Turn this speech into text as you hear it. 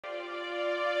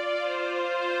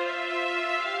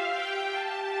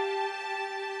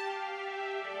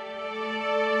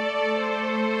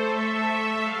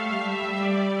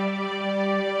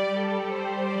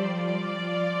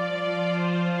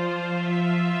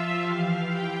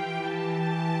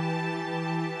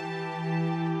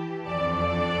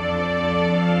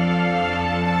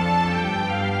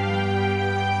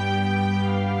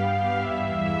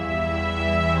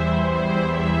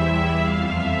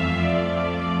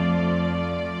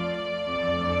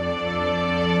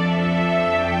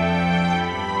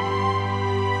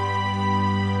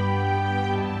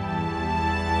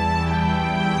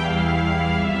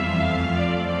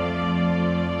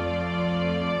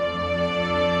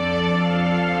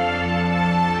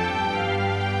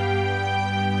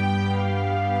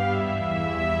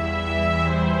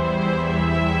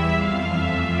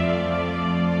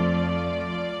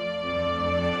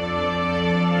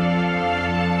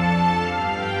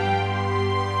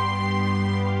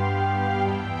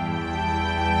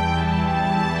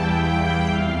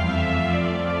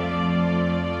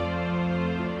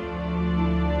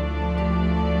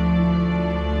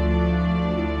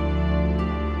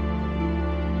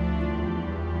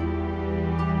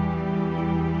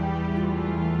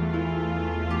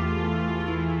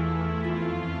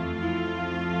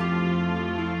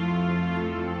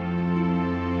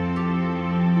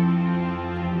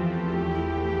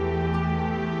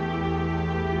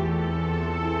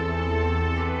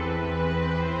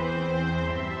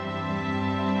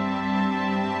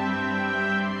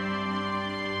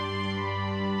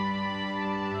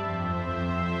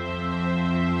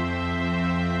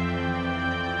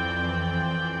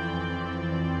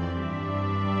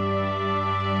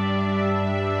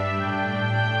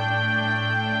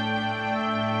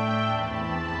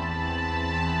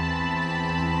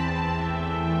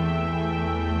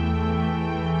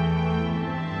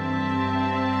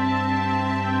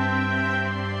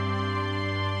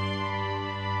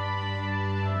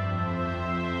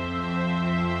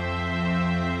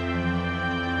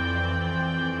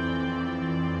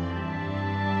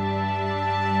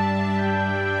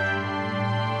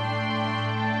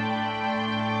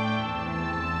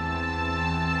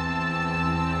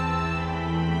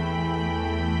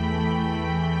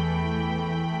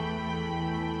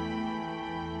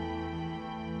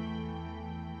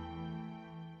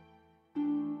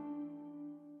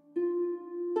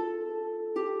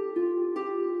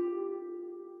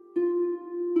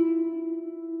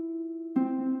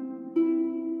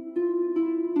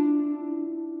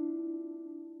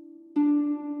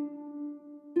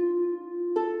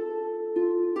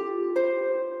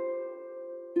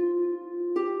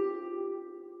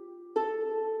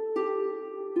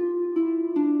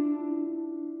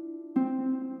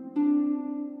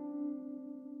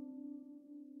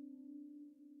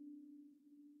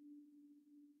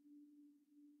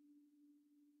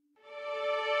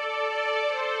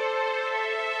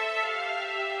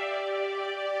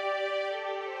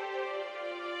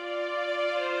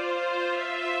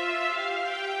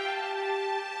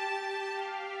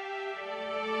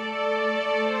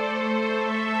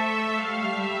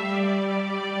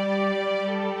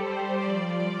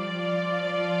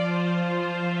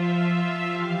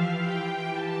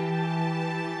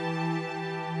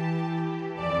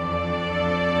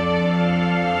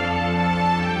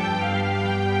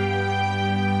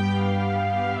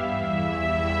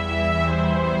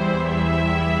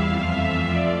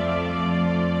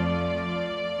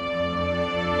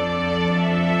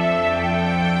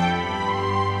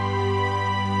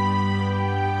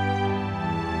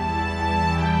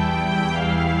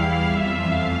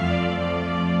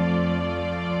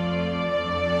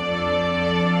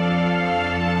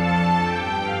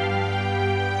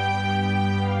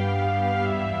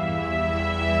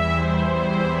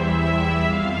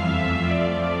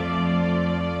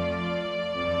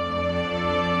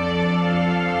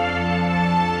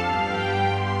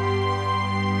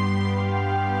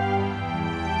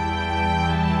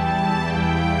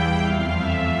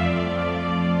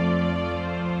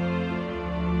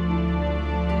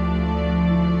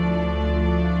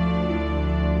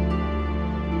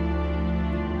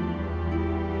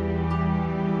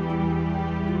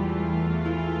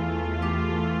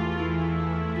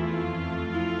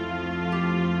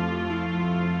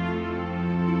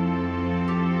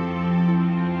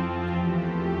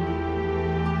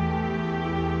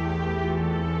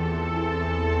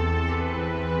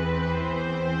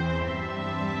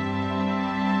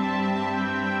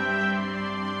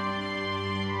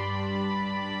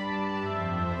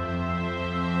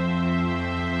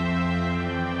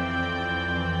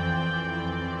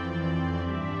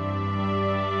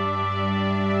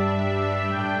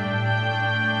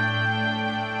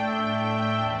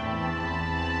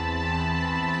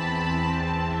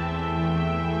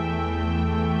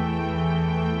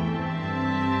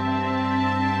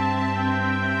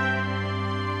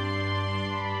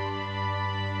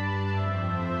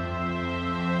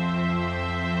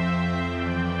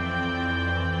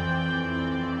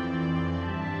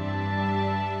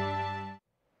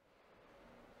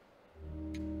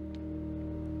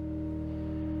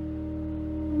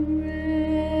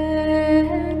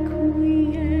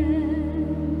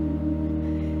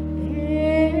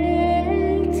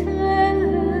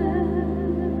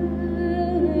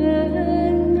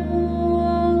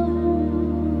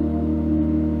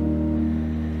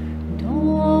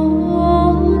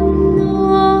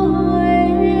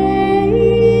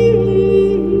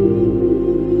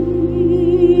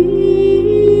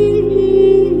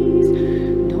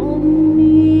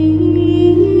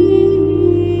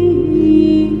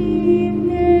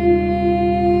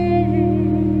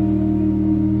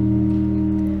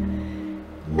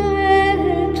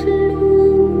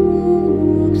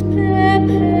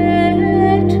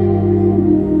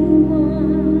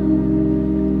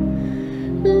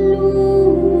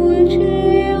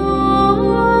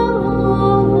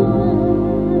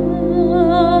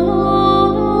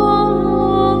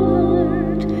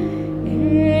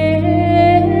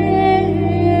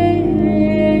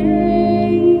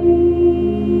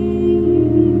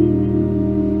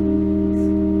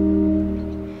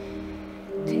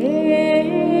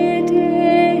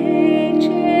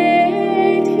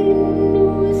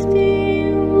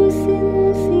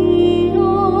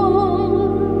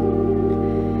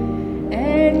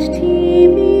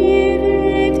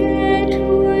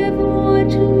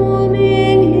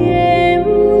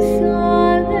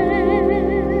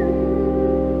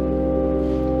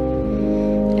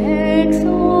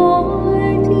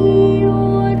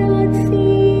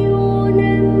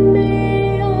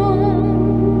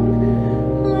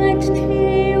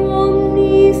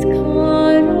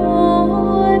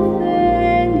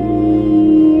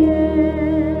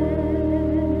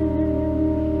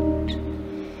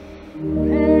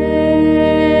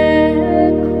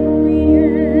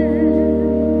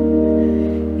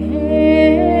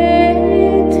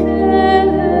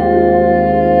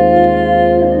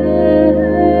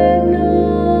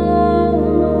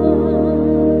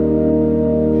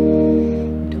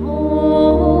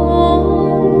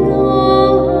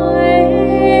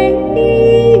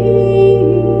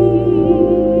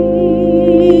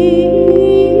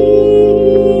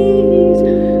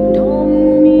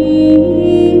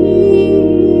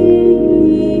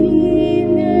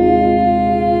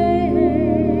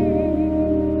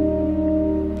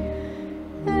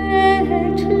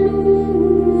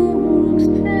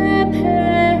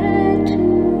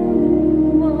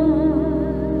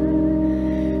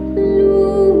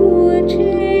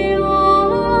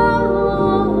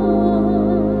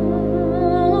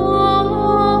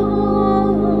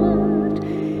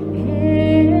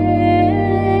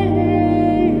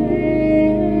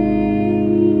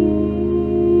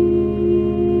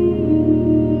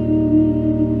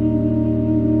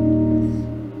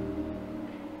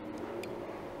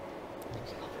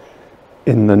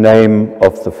In the name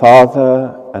of the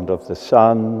Father, and of the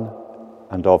Son,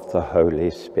 and of the Holy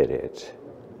Spirit.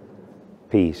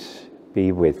 Peace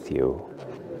be with you.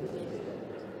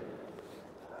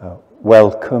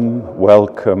 Welcome,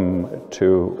 welcome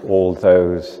to all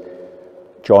those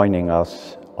joining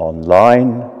us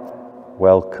online.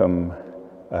 Welcome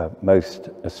most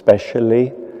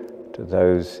especially to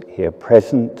those here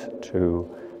present, to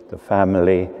the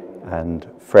family and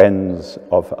friends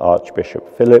of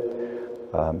Archbishop Philip,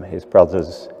 his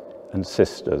brothers and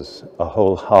sisters. A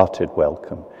wholehearted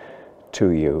welcome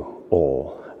to you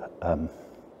all.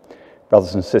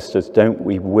 Brothers and sisters, don't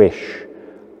we wish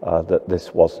that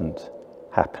this wasn't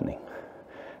happening?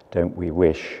 Don't we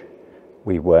wish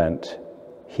we weren't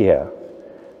here?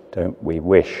 Don't we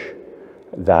wish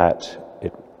that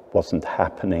it wasn't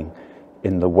happening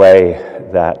in the way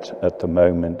that at the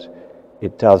moment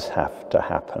it does have to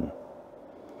happen?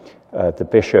 The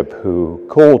bishop who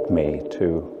called me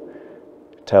to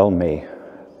tell me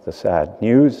the sad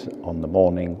news on the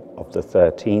morning of the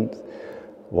 13th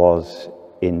was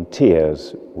in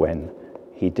tears when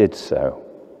he did so.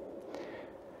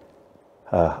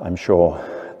 I'm sure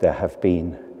there have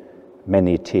been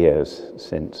many tears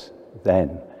since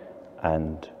then,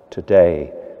 and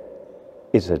today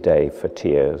is a day for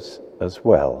tears as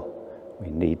well.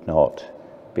 We need not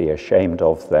be ashamed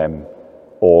of them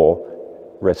or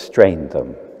restrain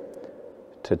them.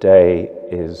 Today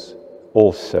is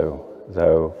also,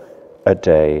 though, a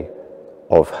day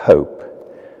of hope.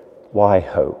 Why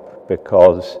hope?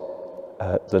 Because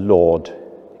the Lord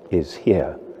is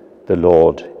here. The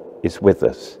Lord is with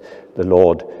us. The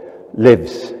Lord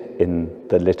lives in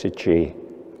the liturgy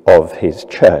of his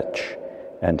church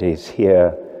and is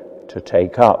here to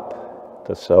take up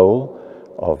the soul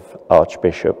of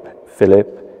Archbishop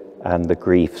Philip and the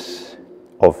griefs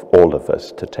of all of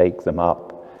us, to take them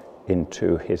up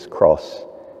into his cross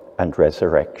and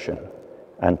resurrection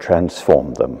and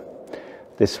transform them.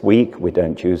 This week, we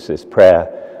don't use this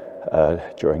prayer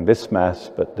during this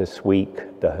Mass, but this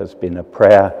week there has been a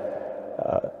prayer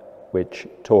which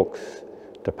talks,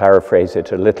 to paraphrase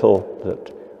it a little,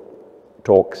 that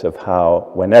talks of how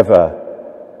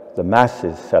whenever the Mass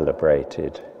is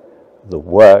celebrated, the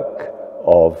work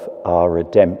of our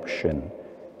redemption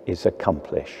is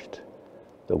accomplished.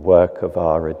 The work of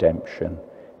our redemption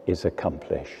is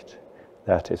accomplished.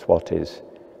 That is what is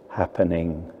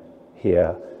happening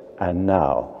here and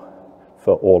now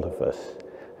for all of us.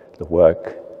 The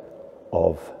work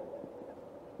of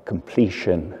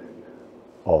completion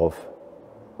of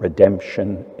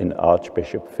redemption in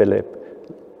Archbishop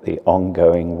Philip, the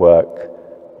ongoing work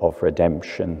of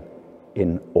redemption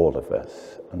in all of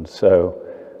us. And so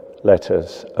let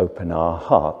us open our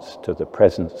hearts to the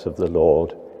presence of the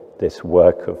Lord, this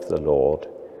work of the Lord,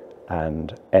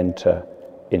 and enter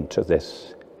into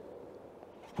this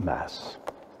Mass.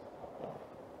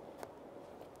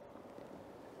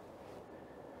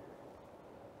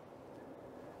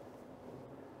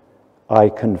 I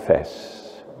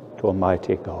confess to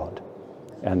Almighty God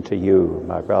and to you,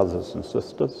 my brothers and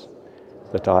sisters,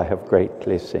 that I have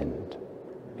greatly sinned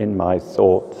in my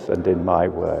thoughts and in my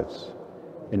words,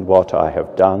 in what I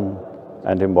have done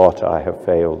and in what I have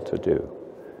failed to do,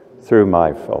 through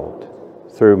my fault.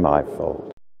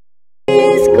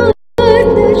 His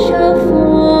goodness shall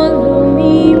follow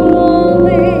me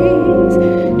always,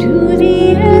 to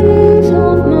the ends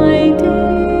of my days.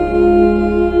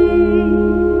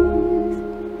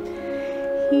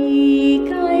 He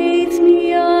guides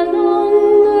me along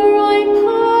the right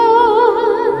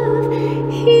path.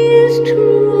 He is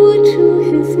true to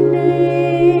his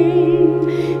name.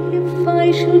 If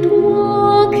I should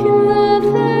walk in the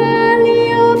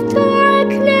valley of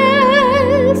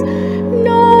darkness,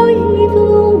 no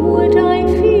evil would I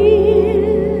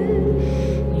fear.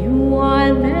 You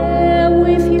are there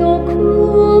with your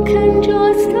crook and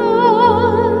your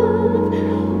staff.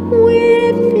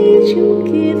 With these you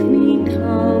give me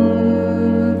comfort.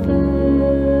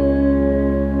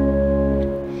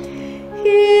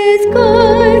 His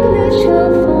goodness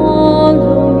shall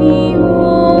follow me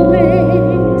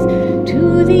always, to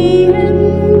the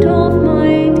end of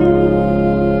my days.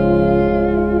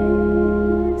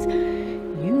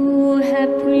 You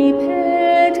have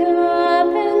prepared a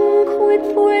banquet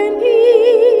for me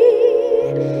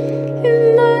in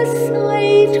the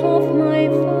sight of my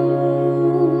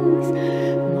foes.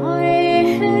 My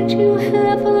head you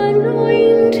have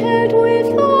anointed with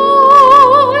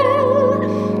oil,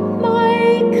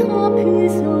 my cup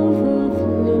is overflowing.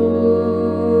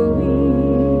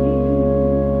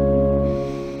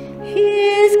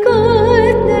 His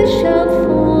goodness shall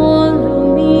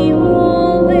follow me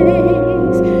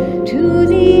always, to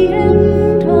the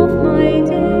end of my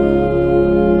days.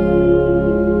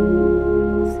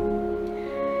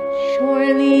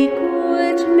 Surely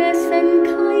goodness and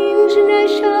kindness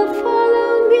shall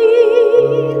follow me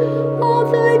all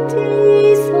the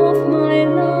days of my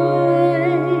life.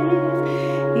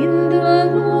 In the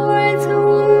Lord's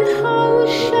own house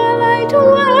shall I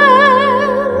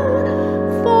dwell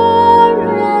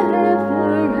forever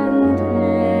and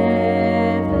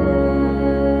ever.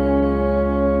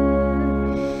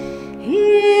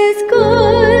 His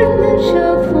goodness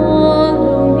shall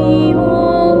follow me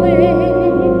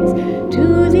always, to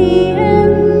the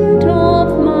end of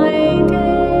my days.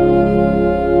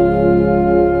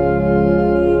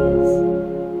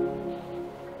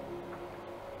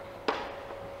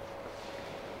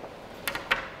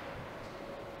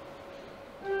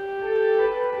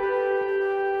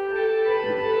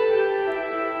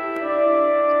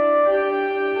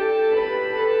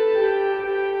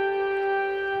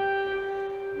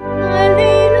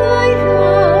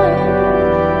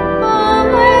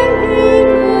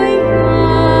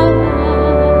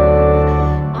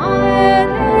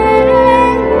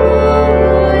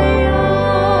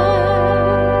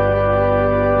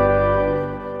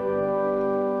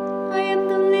 I am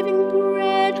the living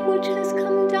bread which has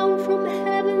come down from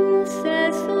heaven,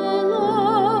 says the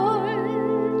Lord.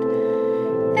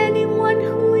 Anyone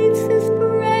who eats this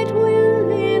bread will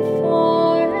live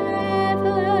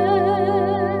forever.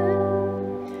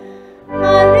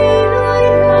 Alleluia,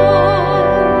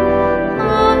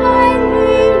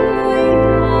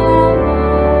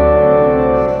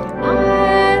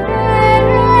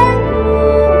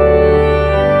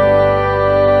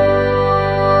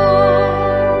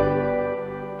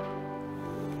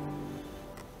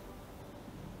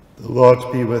 The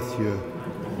Lord be with you.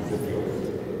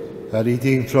 A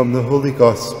reading from the Holy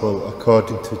Gospel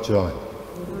according to John.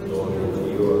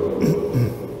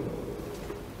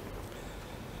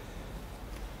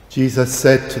 Jesus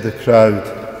said to the crowd,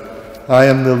 I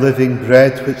am the living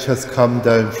bread which has come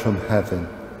down from heaven.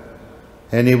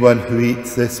 Anyone who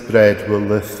eats this bread will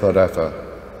live forever.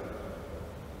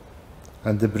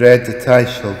 And the bread that I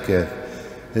shall give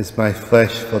is my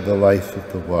flesh for the life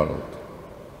of the world.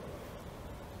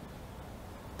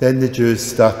 Then the Jews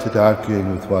started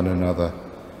arguing with one another.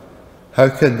 How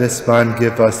can this man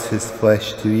give us his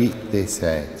flesh to eat, they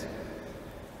said.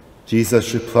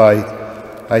 Jesus replied,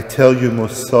 I tell you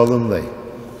most solemnly,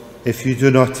 if you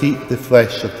do not eat the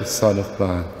flesh of the Son of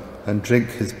Man and drink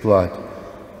his blood,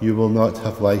 you will not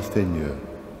have life in you.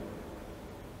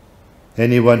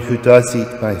 Anyone who does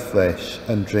eat my flesh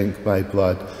and drink my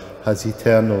blood has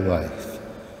eternal life,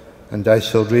 and I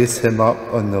shall raise him up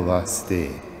on the last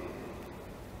day.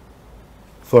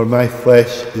 For my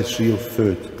flesh is real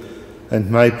food,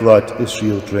 and my blood is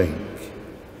real drink.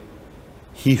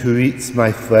 He who eats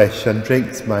my flesh and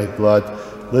drinks my blood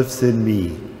lives in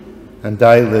me, and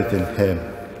I live in him.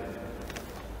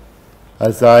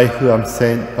 As I, who am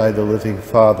sent by the living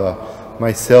Father,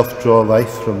 myself draw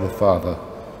life from the Father,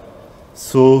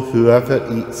 so whoever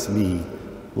eats me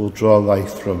will draw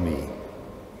life from me.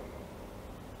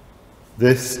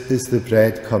 This is the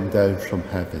bread come down from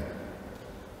heaven.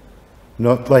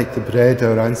 not like the bread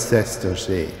our ancestors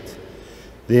ate.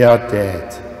 They are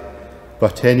dead,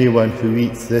 but anyone who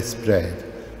eats this bread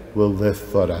will live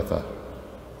forever.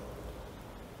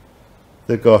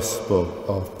 The Gospel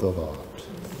of the Lord.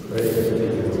 Praise to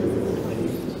you, Jesus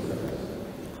Christ.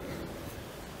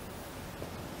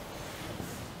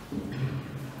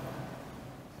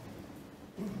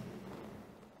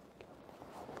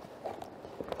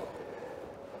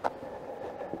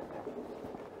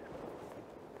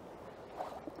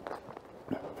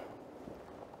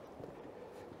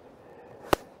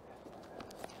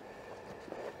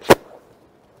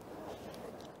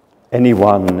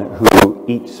 Anyone who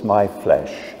eats my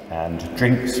flesh and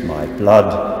drinks my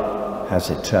blood has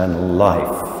eternal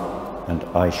life, and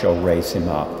I shall raise him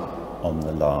up on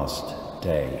the last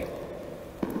day.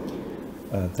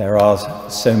 There are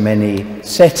so many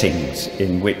settings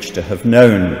in which to have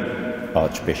known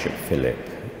Archbishop Philip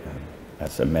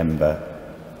as a member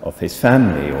of his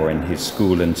family, or in his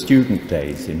school and student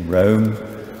days in Rome,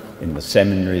 in the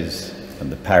seminaries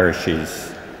and the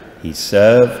parishes he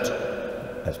served,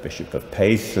 as Bishop of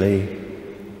Paisley,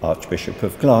 Archbishop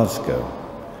of Glasgow.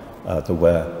 There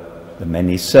were the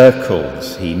many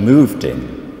circles he moved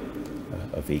in,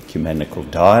 of ecumenical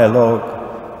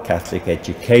dialogue, Catholic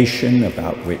education,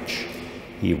 about which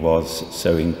he was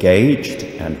so engaged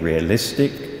and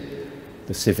realistic,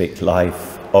 the civic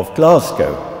life of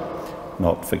Glasgow,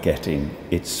 not forgetting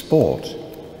its sport.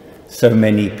 So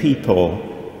many people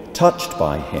touched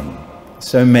by him,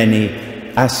 so many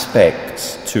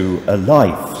aspects to a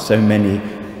life, so many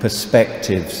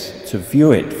perspectives to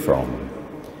view it from.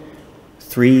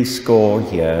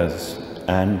 70 years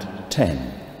and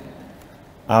 10.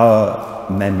 Our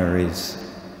memories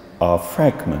are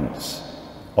fragments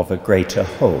of a greater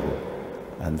whole,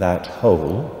 and that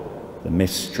whole, the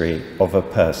mystery of a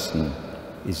person,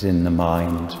 is in the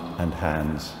mind and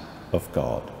hands of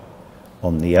God.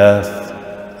 On the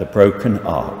earth, the broken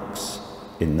arcs;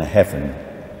 in the heaven,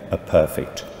 a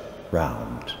perfect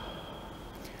round.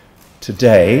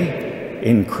 Today,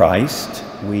 in Christ,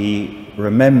 we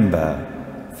remember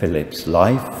Philip's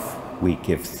life, we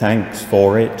give thanks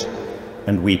for it,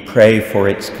 and we pray for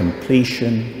its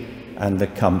completion and the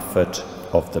comfort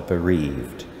of the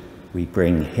bereaved. We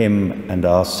bring him and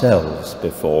ourselves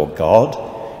before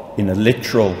God in a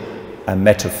literal and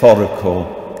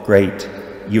metaphorical great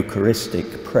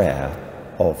Eucharistic prayer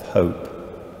of hope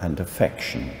and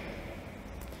affection.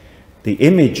 The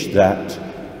image that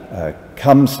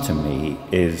comes to me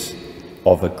is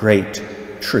of a great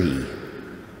tree,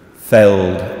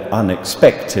 felled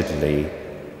unexpectedly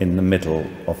in the middle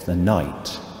of the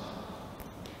night.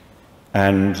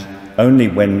 And only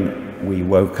when we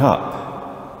woke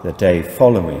up the day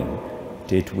following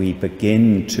did we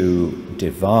begin to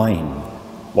divine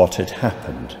what had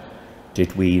happened.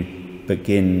 Did we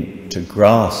begin to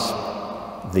grasp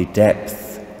the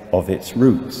depth of its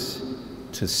roots,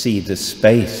 to see the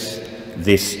space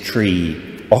this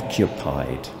tree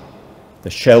occupied, the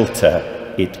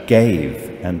shelter it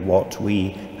gave, and what we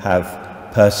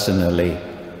have personally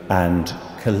and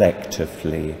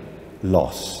collectively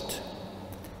lost.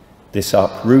 This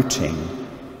uprooting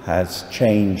has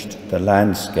changed the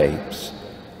landscapes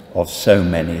of so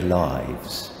many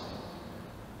lives.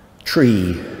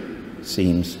 Tree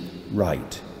seems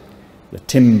right. The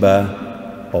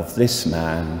timber of this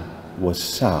man was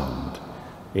sound.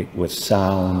 It was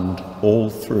sound all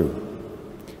through.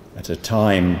 At a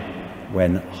time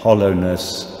when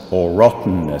hollowness or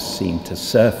rottenness seemed to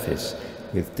surface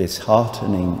with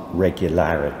disheartening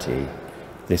regularity,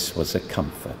 this was a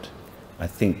comfort. I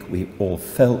think we all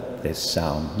felt this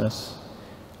soundness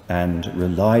and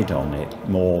relied on it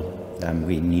more than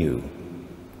we knew.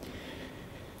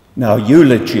 Now,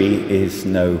 eulogy is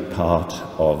no part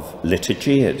of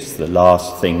liturgy. It's the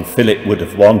last thing Philip would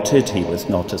have wanted. He was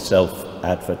not a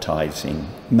self-advertising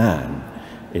man.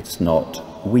 It's not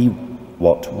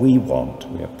what we want.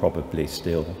 We are probably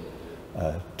still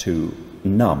too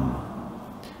numb.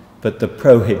 But the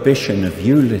prohibition of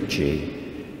eulogy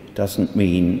doesn't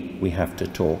mean we have to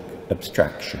talk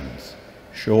abstractions.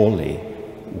 Surely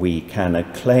we can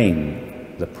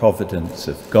acclaim the providence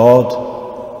of God,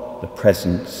 the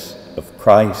presence of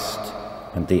Christ,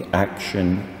 and the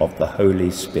action of the Holy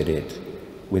Spirit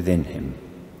within him.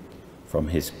 From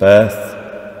his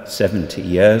birth 70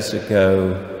 years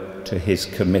ago to his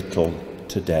committal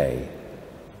today,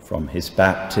 from his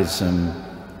baptism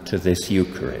to this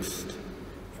Eucharist,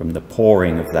 from the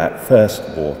pouring of that first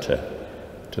water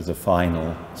to the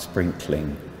final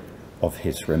sprinkling of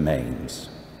his remains.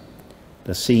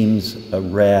 There seems a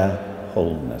rare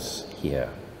wholeness here.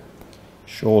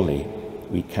 Surely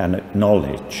we can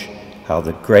acknowledge how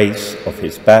the grace of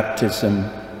his baptism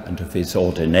and of his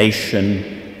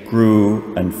ordination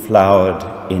grew and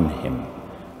flowered in him,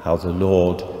 how the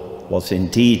Lord was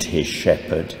indeed his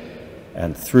shepherd,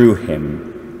 and through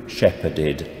him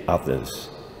shepherded others,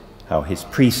 how his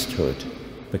priesthood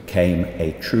became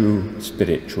a true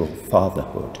spiritual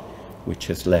fatherhood, which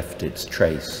has left its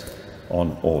trace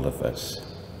on all of us.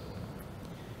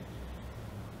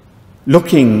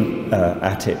 Looking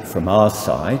at it from our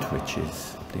side, which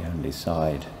is the only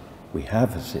side we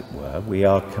have, as it were, we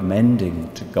are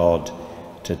commending to God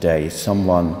today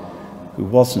someone who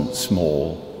wasn't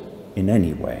small in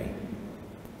any way,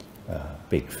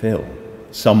 Big Phil,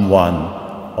 someone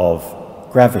of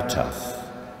gravitas,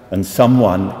 and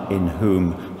someone in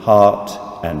whom heart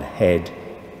and head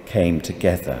came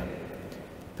together,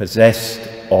 possessed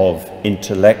of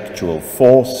intellectual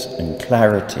force and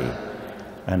clarity,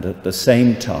 and at the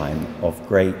same time of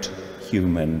great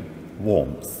human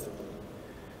warmth.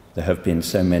 There have been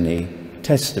so many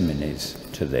testimonies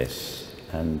to this,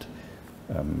 and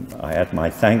I add my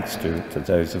thanks to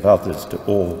those of others, to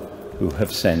all who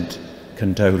have sent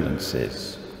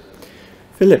condolences.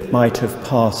 Philip might have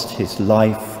passed his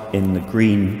life in the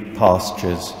green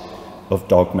pastures of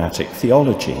dogmatic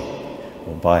theology,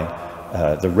 or by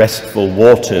the restful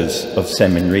waters of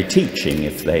seminary teaching,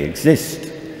 if they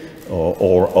exist,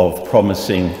 or of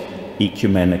promising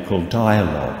ecumenical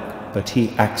dialogue. But he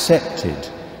accepted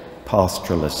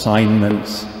pastoral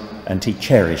assignments and he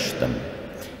cherished them.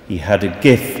 He had a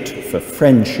gift for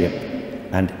friendship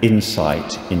and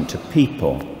insight into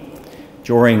people.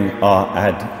 During our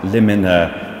ad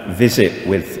limina visit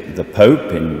with the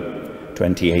Pope in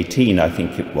 2018, I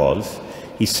think it was,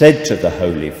 he said to the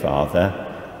Holy Father,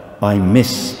 "I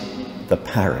miss the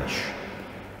parish,"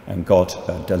 and got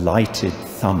a delighted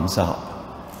thumbs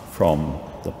up from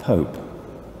the Pope.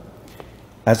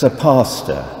 As a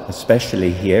pastor,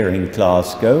 especially here in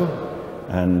Glasgow,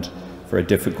 and for a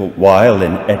difficult while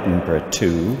in Edinburgh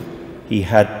too, he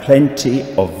had plenty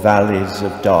of valleys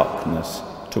of darkness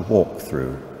to walk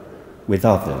through with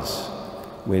others,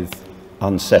 with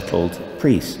unsettled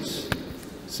priests,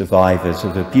 survivors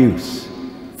of abuse,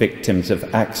 victims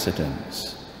of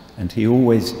accidents, and he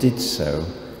always did so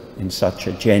in such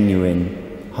a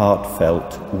genuine,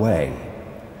 heartfelt way.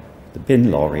 The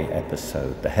bin lorry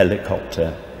episode, the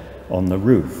helicopter on the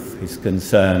roof, his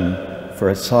concern for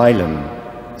asylum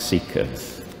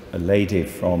seekers, a lady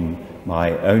from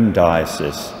my own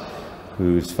diocese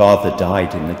whose father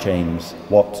died in the James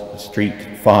Watt Street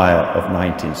fire of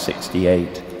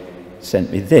 1968,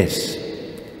 sent me this: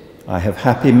 "I have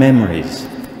happy memories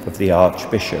of the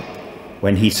Archbishop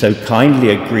when he so kindly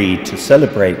agreed to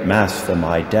celebrate Mass for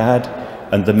my dad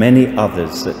and the many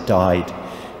others that died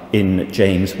in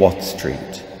James Watt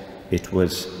Street. It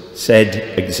was said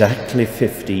exactly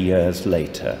 50 years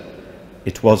later.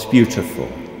 It was beautiful,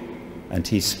 and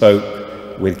he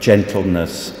spoke with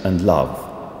gentleness and love.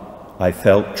 I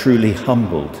felt truly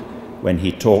humbled when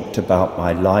he talked about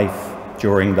my life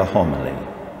during the homily.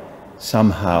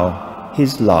 Somehow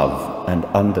his love and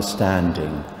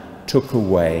understanding took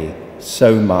away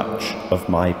so much of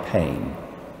my pain.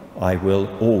 I will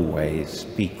always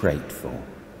be grateful."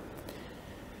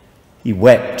 He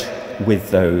wept with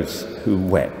those who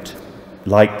wept.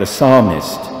 Like the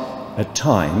psalmist, at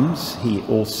times he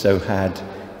also had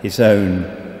his own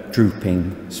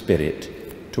drooping spirit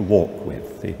to walk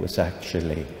with. He was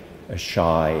actually a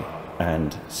shy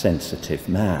and sensitive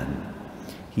man.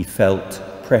 He felt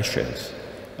pressures,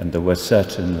 and there were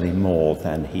certainly more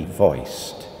than he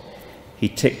voiced. He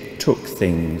took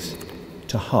things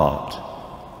to heart,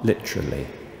 literally,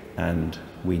 and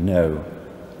we know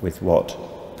with what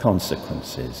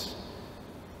consequences.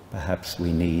 Perhaps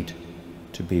we need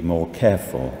to be more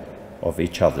careful of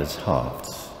each other's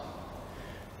hearts.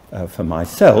 For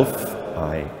myself,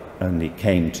 I only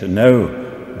came to know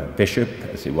Bishop,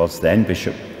 as he was then,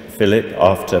 Bishop Philip,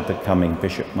 after becoming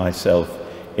bishop myself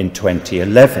in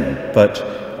 2011, but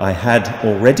I had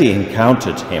already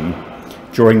encountered him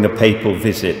during the papal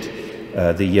visit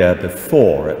the year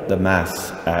before at the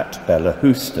Mass at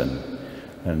Bellahouston,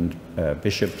 and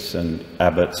bishops and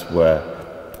abbots were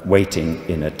waiting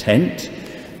in a tent.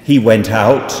 He went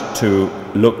out to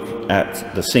look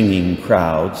at the singing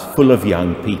crowds full of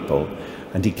young people,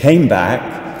 and he came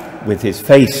back with his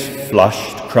face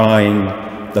flushed, crying,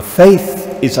 "The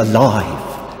faith is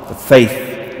alive! The faith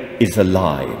is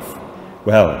alive!"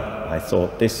 Well, I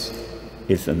thought, this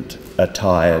isn't a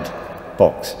tired,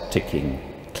 box-ticking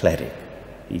cleric.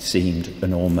 He seemed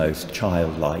an almost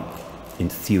childlike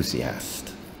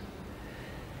enthusiast.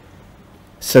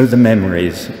 So the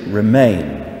memories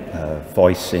remain,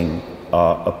 voicing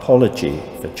our apology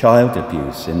for child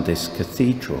abuse in this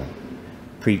cathedral,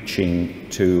 preaching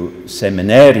to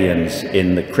seminarians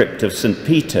in the crypt of St.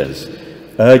 Peter's,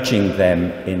 urging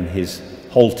them in his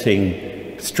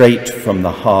halting, straight from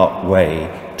the heart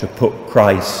way to put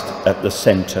Christ at the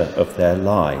centre of their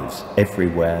lives,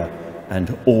 everywhere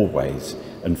and always,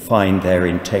 and find their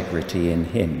integrity in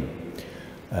him.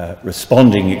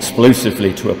 Responding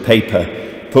explosively to a paper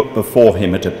put before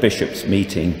him at a bishop's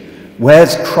meeting,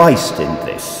 "Where's Christ in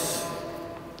this?"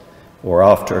 Or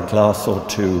after a glass or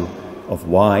two of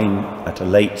wine at a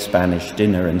late Spanish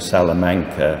dinner in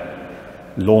Salamanca,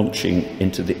 launching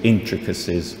into the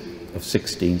intricacies of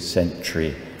 16th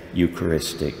century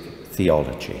Eucharistic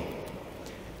theology.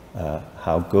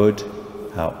 How good,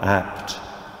 how apt,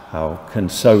 how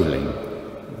consoling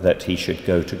that he should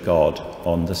go to God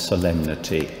on the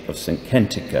solemnity of St.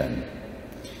 Kentigern.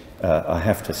 I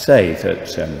have to say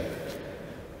that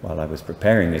while I was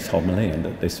preparing this homily, and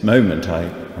at this moment I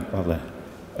rather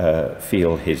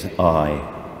feel his eye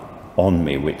on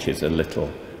me, which is a little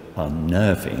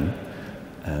unnerving,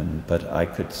 but I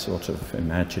could sort of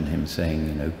imagine him saying,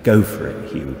 you know, "Go for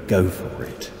it, Hugh, go for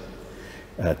it."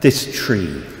 This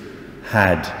tree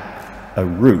had a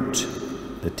root,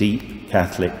 the deep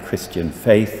Catholic Christian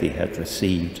faith he had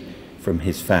received from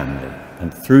his family,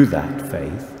 and through that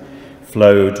faith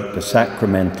flowed the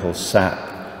sacramental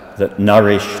sap that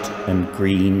nourished and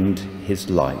greened his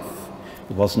life.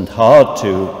 It wasn't hard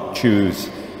to choose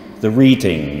the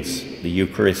readings, the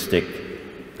Eucharistic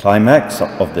climax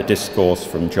of the discourse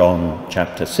from John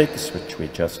chapter 6, which we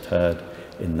just heard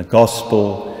in the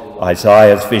Gospel,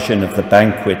 Isaiah's vision of the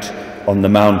banquet on the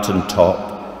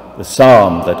mountaintop, the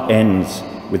psalm that ends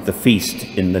with the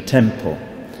feast in the temple,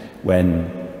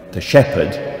 when the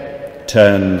shepherd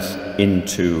turns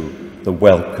into the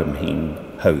welcoming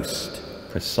host,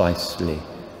 precisely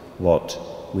what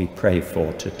we pray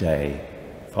for today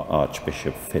for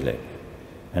Archbishop Philip.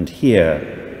 And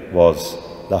here was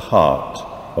the heart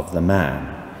of the man.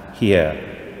 Here,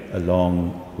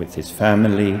 along with his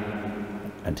family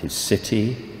and his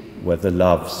city, were the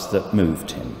loves that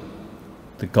moved him.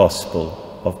 The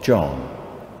Gospel of John,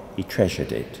 he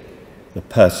treasured it. The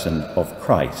person of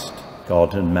Christ,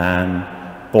 God and man,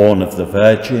 born of the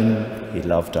Virgin, he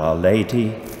loved Our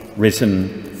Lady,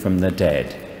 risen from the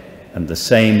dead, and the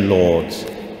same Lord's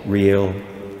real,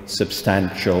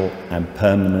 substantial and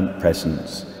permanent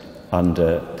presence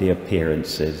under the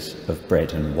appearances of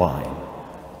bread and wine,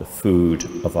 the food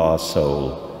of our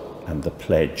soul and the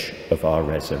pledge of our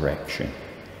resurrection.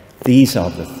 These are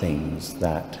the things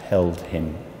that held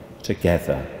him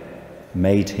together,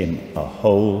 made him a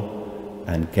whole,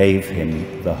 and gave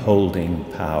him the holding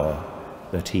power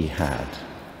that he had.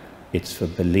 It's for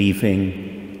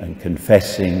believing and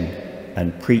confessing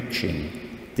and preaching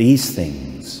these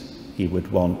things he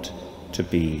would want to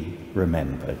be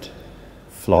remembered.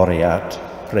 Floreat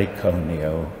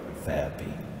preconio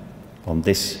verbi. On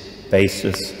this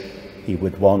basis, he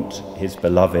would want his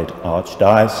beloved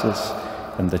archdiocese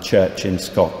and the Church in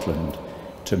Scotland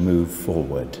to move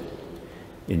forward.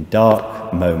 In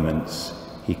dark moments,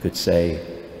 he could say,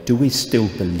 "Do we still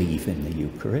believe in the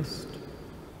Eucharist?"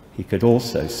 He could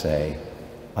also say,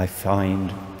 "I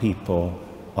find people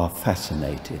are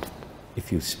fascinated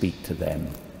if you speak to them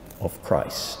of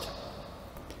Christ."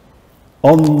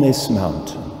 On this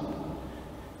mountain,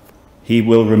 he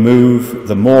will remove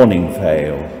the mourning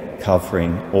veil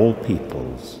covering all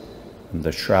peoples and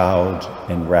the shroud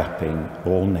enwrapping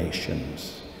all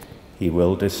nations. He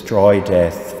will destroy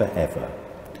death forever.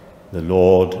 The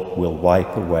Lord will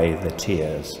wipe away the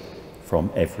tears from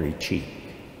every cheek.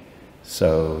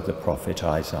 So the prophet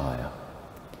Isaiah.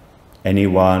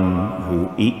 Anyone who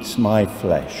eats my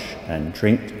flesh and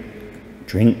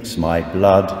drinks my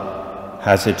blood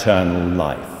has eternal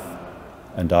life,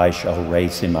 and I shall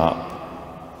raise him up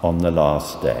on the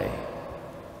last day.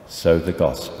 So the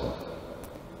Gospel.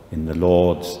 In the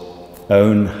Lord's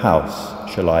own house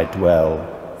shall I dwell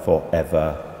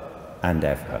forever and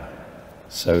ever.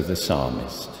 So the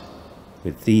psalmist.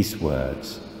 With these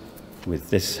words, with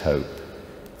this hope,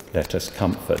 let us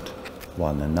comfort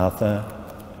one another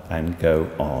and go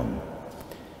on.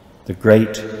 The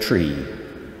great tree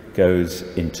goes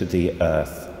into the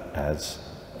earth as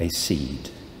a seed,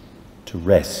 to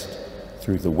rest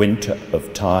through the winter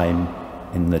of time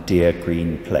in the dear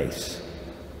green place,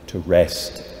 to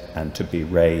rest and to be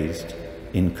raised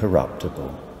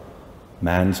incorruptible.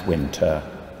 Man's winter,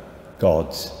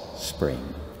 God's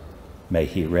spring. May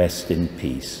he rest in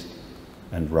peace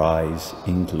and rise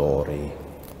in glory.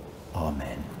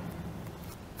 Amen.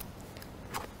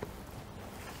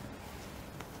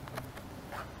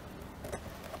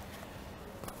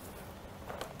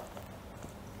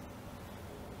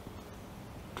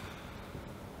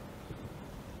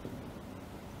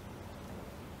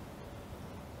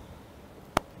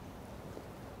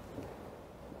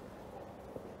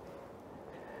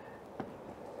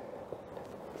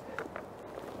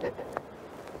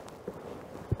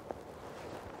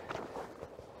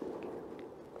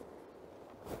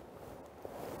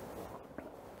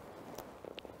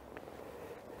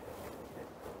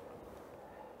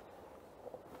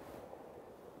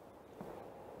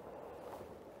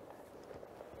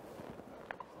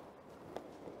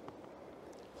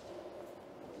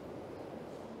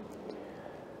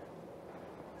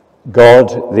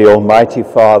 God, the Almighty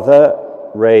Father,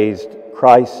 raised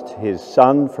Christ, his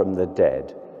Son, from the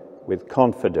dead. With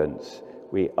confidence,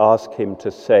 we ask him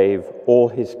to save all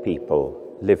his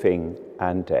people, living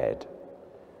and dead.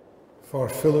 For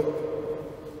Philip,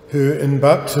 who in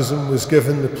baptism was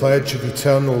given the pledge of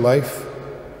eternal life,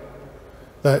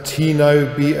 that he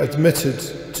now be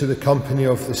admitted to the company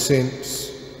of the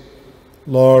saints,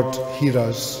 Lord, hear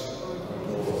us.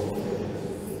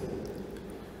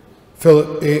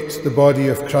 Philip ate the body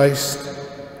of Christ,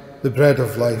 the bread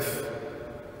of life,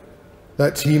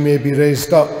 that he may be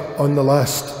raised up on the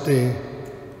last day.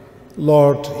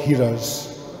 Lord, hear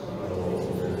us.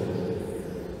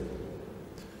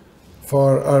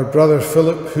 For our brother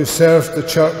Philip, who served the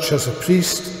church as a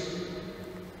priest,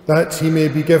 that he may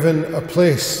be given a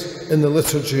place in the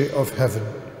liturgy of heaven.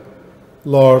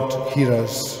 Lord, hear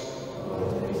us.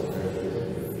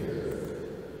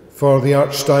 For the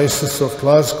Archdiocese of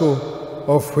Glasgow,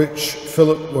 of which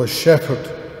Philip was shepherd,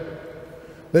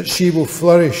 that she will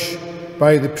flourish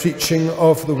by the preaching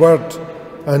of the word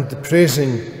and the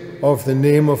praising of the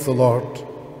name of the Lord.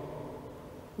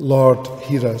 Lord,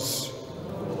 hear us.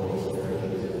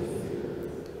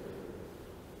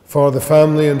 For the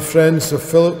family and friends of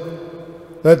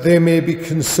Philip, that they may be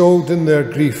consoled in their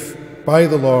grief by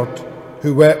the Lord,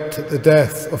 who wept at the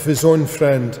death of his own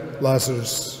friend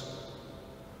Lazarus.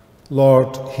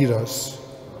 Lord, hear us.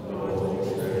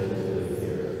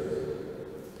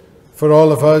 For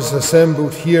all of us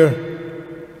assembled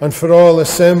here, and for all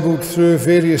assembled through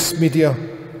various media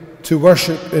to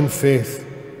worship in faith,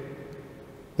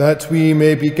 that we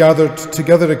may be gathered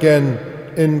together again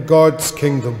in God's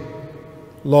kingdom.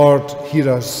 Lord, hear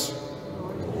us.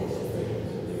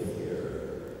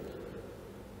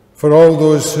 For all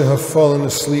those who have fallen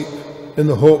asleep in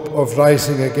the hope of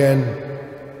rising again,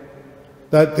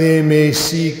 that they may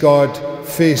see God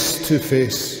face to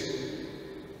face.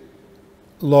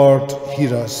 Lord,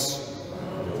 hear us.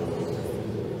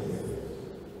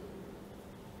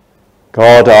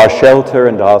 God, our shelter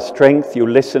and our strength, you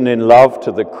listen in love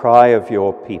to the cry of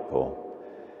your people.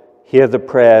 Hear the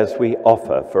prayers we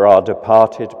offer for our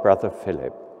departed brother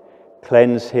Philip.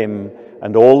 Cleanse him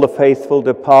and all the faithful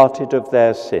departed of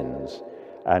their sins,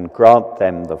 and grant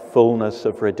them the fullness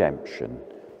of redemption.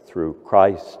 Through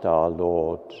Christ our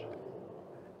Lord.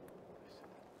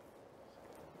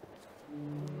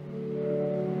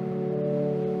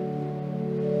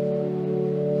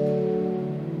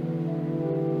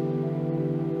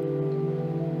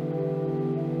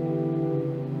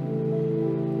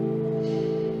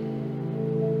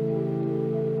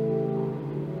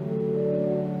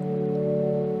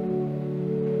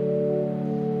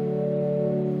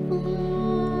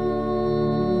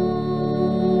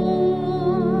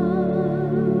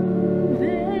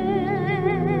 Amen.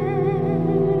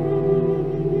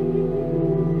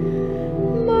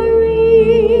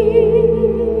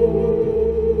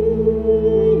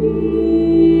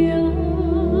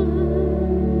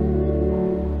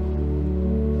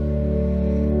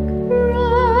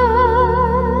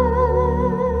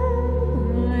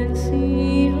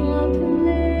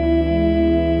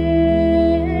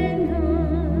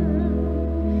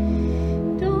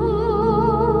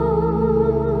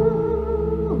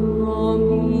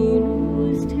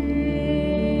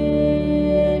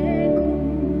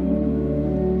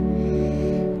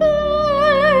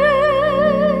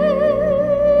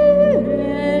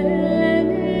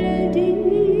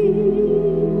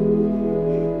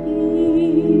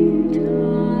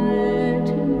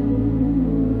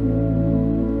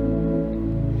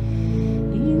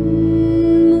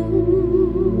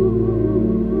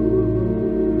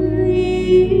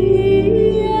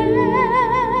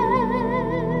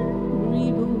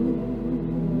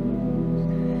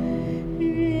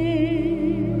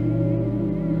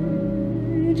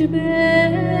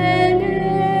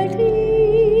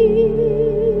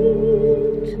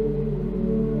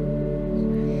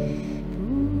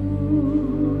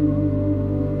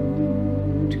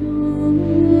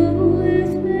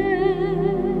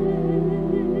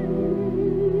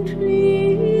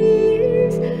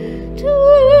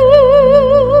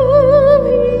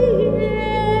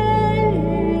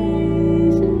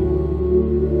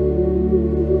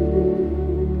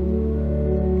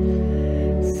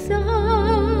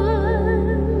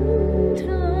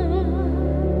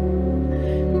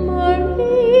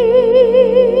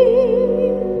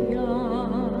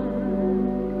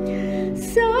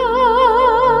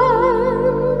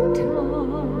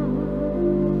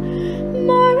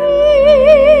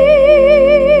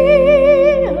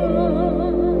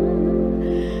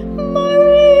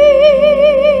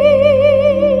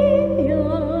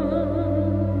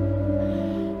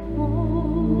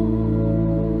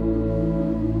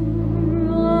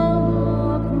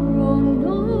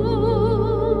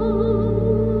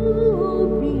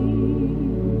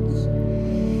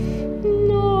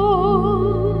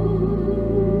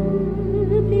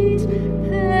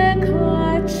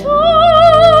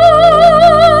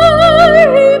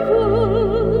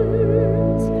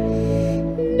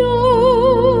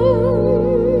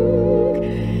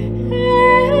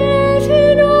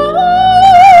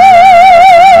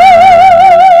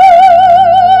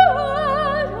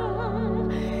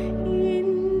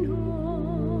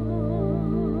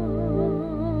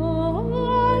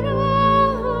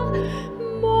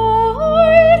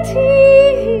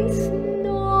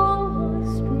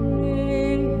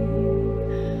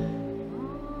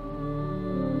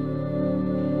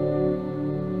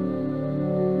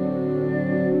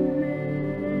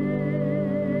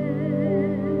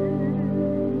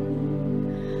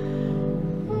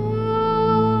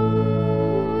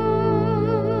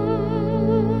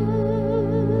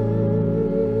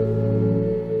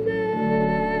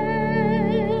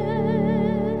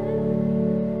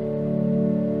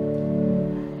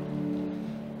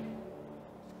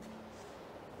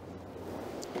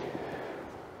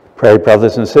 Pray,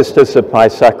 brothers and sisters, that my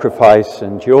sacrifice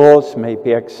and yours may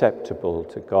be acceptable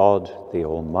to God, the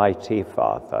Almighty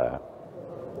Father.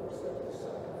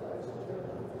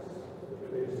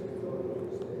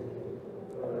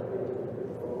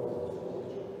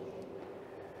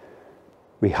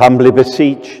 We humbly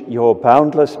beseech your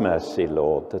boundless mercy,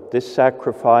 Lord, that this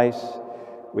sacrifice,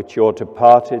 which your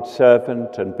departed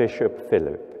servant and Bishop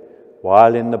Philip,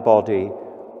 while in the body,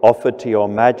 offered to your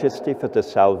majesty for the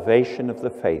salvation of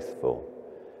the faithful,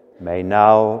 may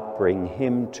now bring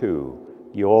him to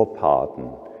your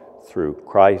pardon through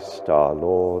Christ our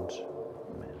Lord.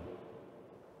 Amen.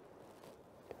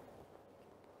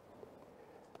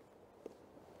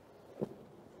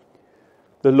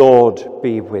 The Lord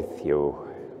be with you.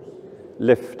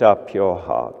 Lift up your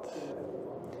hearts.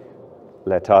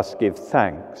 Let us give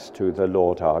thanks to the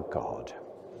Lord our God.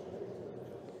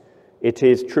 It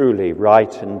is truly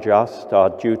right and just,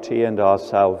 our duty and our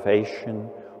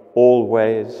salvation,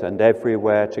 always and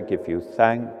everywhere to give you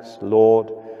thanks,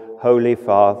 Lord, Holy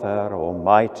Father,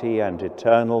 Almighty and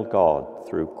eternal God,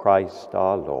 through Christ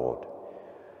our Lord.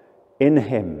 In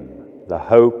him the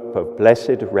hope of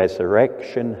blessed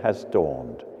resurrection has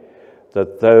dawned,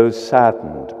 that those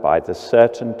saddened by the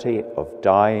certainty of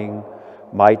dying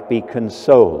might be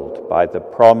consoled by the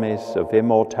promise of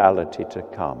immortality to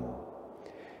come.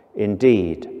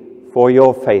 Indeed, for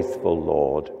your faithful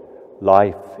Lord,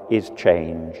 life is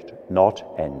changed, not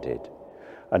ended.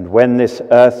 And when this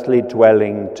earthly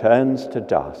dwelling turns to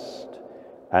dust,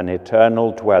 an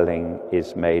eternal dwelling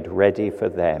is made ready for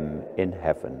them in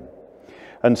heaven.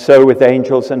 And so with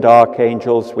angels and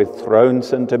archangels, with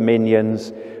thrones and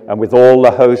dominions, and with all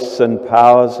the hosts and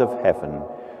powers of heaven,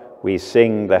 we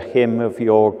sing the hymn of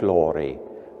your glory,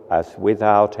 as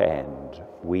without end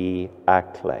we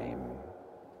acclaim.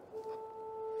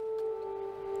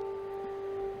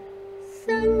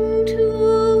 Sanctus,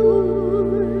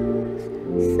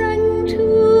 Sanctus,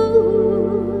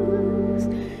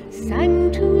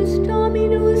 Sanctus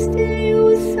Dominus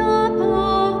Deus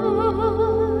Sabaoth,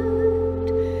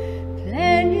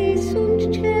 pleni sunt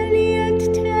celi et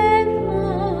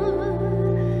terra,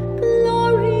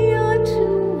 gloria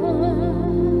tua,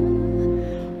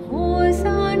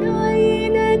 Hosanna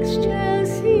in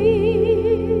excelsis,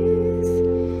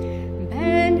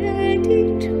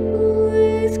 benedictus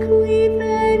qui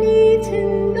venit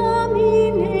in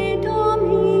nomine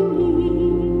Domini,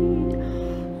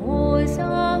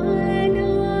 Hosanna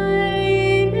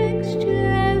in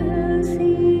excelsis.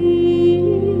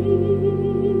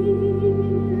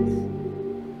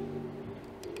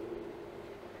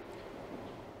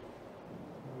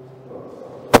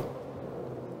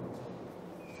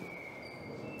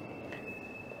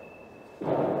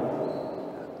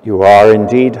 You are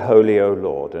indeed holy, O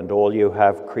Lord, and all you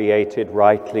have created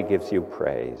rightly gives you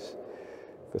praise.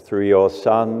 For through your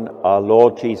Son, our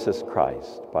Lord Jesus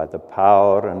Christ, by the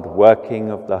power and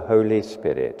working of the Holy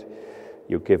Spirit,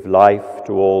 you give life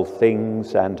to all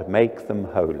things and make them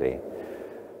holy.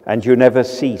 And you never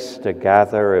cease to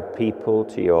gather a people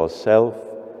to yourself,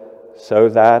 so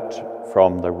that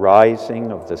from the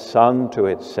rising of the sun to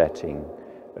its setting,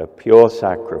 a pure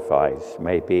sacrifice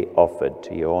may be offered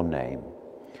to your name.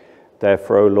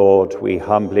 Therefore, O Lord, we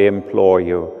humbly implore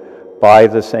you, by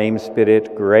the same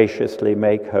Spirit graciously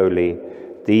make holy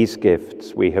these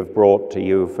gifts we have brought to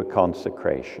you for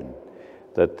consecration,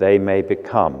 that they may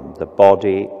become the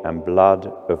body and blood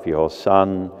of your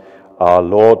Son, our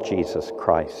Lord Jesus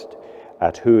Christ,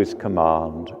 at whose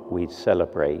command we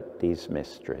celebrate these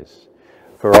mysteries.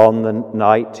 For on the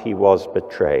night he was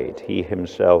betrayed, he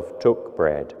himself took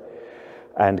bread,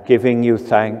 and giving you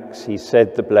thanks, he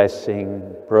said the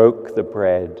blessing, broke the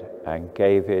bread, and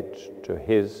gave it to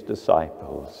his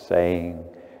disciples, saying,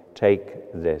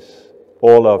 "Take this,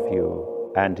 all of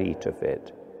you, and eat of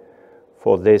it,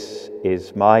 for this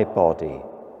is my body,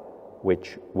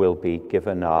 which will be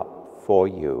given up for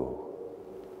you."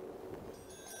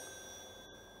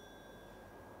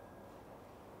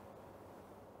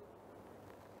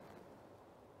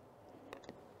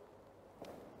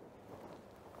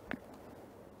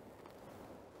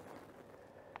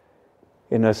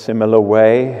 In a similar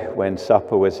way, when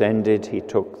supper was ended, he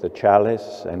took the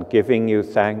chalice, and giving you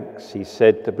thanks, he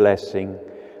said the blessing,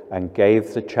 and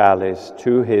gave the chalice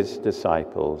to his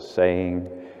disciples, saying,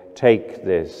 "Take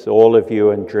this, all of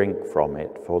you, and drink from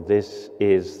it, for this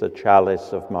is the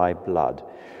chalice of my blood,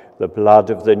 the blood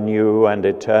of the new and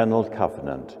eternal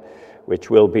covenant, which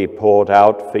will be poured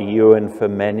out for you and for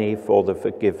many for the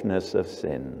forgiveness of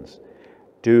sins.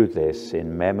 Do this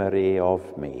in memory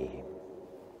of me."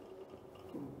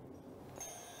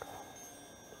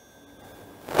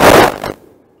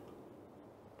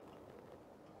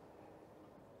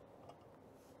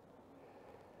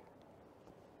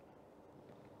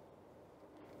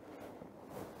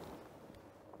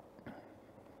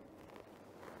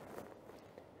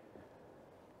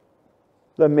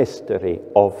 The mystery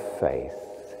of faith.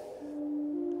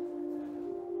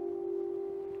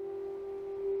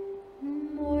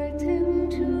 Mortem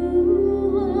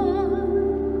tuum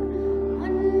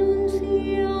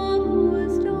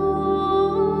annunciamus Domine,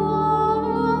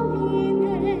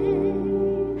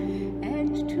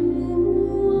 et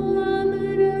tuam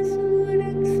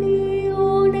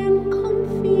resurrectionem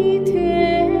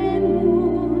confitemur,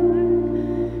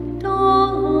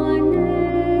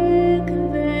 donec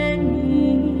venias.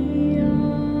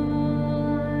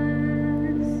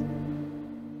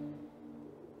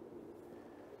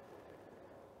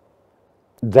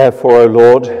 Therefore, O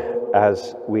Lord,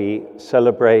 as we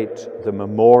celebrate the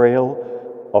memorial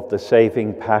of the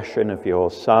saving passion of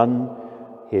your Son,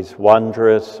 his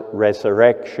wondrous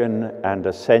resurrection and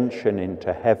ascension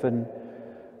into heaven,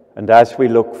 and as we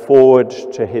look forward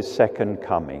to his second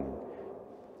coming,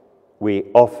 we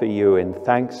offer you in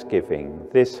thanksgiving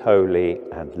this holy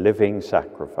and living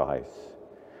sacrifice.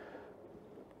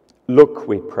 Look,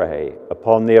 we pray,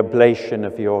 upon the oblation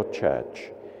of your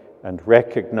church, and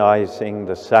recognizing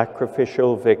the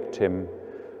sacrificial victim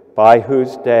by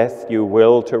whose death you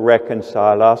will to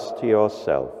reconcile us to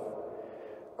yourself,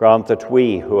 grant that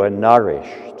we who are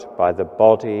nourished by the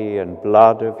body and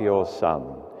blood of your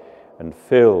Son and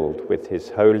filled with his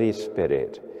Holy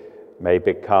Spirit may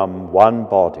become one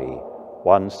body,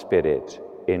 one spirit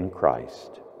in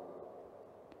Christ.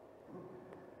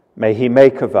 May he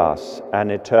make of us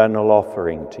an eternal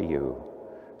offering to you,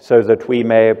 so that we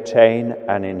may obtain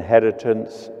an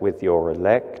inheritance with your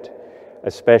elect,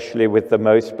 especially with the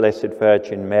most blessed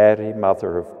Virgin Mary,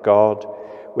 Mother of God,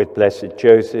 with blessed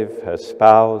Joseph, her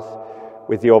spouse,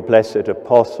 with your blessed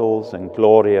apostles and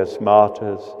glorious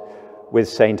martyrs, with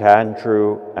Saint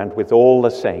Andrew, and with all the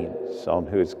saints on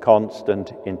whose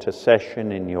constant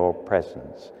intercession in your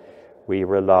presence we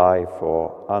rely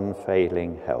for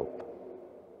unfailing help.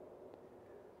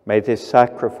 May this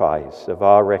sacrifice of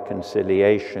our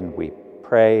reconciliation, we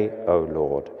pray, O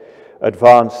Lord,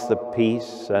 advance the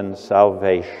peace and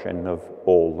salvation of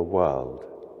all the world.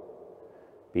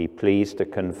 Be pleased to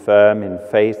confirm in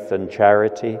faith and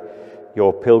charity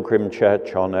your pilgrim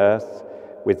church on earth,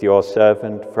 with your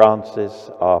servant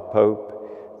Francis, our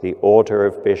Pope, the order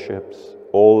of bishops,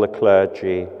 all the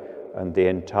clergy, and the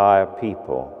entire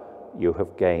people you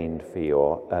have gained for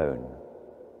your own.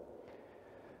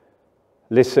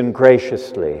 Listen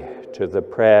graciously to the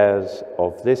prayers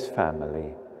of this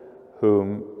family,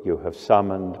 whom you have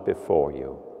summoned before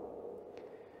you.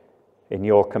 In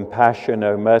your compassion,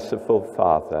 O merciful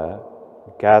Father,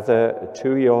 gather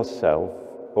to yourself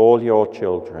all your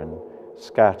children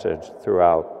scattered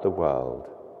throughout the world.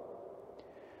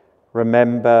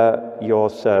 Remember your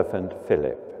servant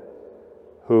Philip,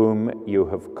 whom you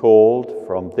have called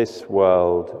from this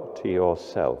world to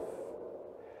yourself.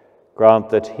 Grant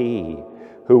that he,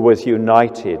 who was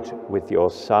united with your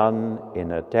Son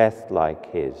in a death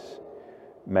like his,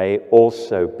 may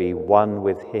also be one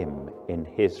with him in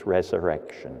his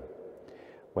resurrection,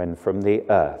 when from the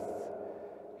earth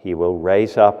he will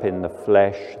raise up in the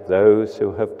flesh those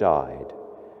who have died,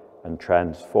 and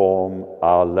transform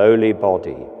our lowly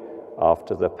body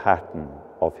after the pattern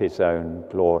of his own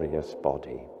glorious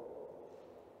body.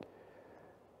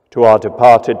 To our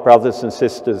departed brothers and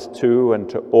sisters too, and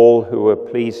to all who are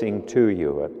pleasing to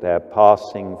you at their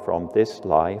passing from this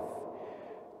life,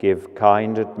 give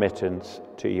kind admittance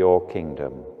to your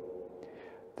kingdom.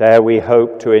 There we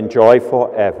hope to enjoy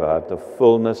forever the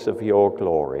fullness of your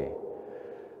glory,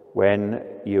 when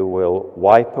you will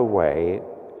wipe away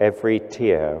every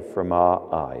tear from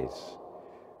our eyes.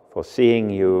 For seeing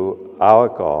you, our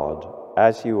God,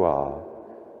 as you are,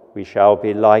 we shall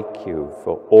be like you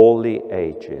for all the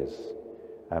ages,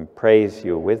 and praise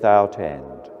you without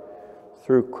end,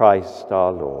 through Christ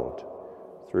our Lord,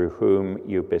 through whom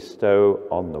you bestow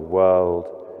on the world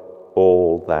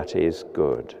all that is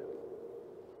good.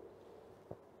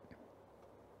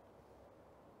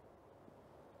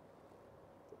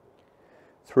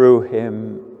 Through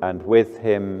him, and with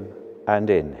him, and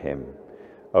in him,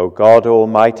 O God,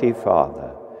 Almighty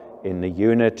Father, in the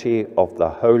unity of the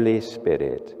Holy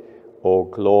Spirit, all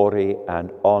glory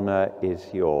and honor is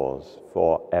yours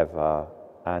forever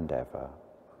and ever.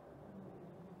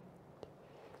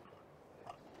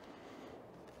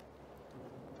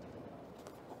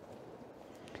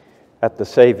 At the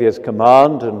Saviour's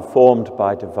command and formed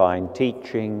by divine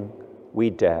teaching, we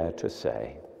dare to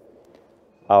say,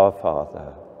 Our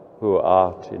Father, who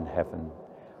art in heaven,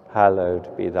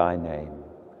 hallowed be thy name.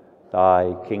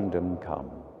 Thy kingdom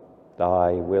come.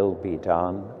 Thy will be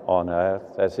done on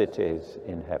earth as it is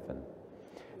in heaven.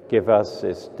 Give us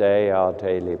this day our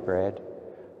daily bread,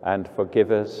 and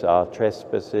forgive us our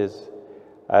trespasses,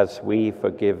 as we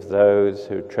forgive those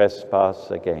who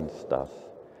trespass against us.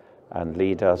 And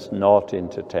lead us not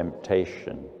into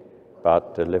temptation,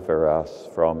 but deliver us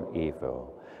from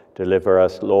evil. Deliver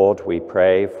us, Lord, we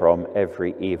pray, from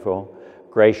every evil.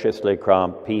 Graciously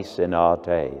grant peace in our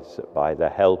days, that by the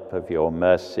help of your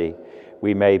mercy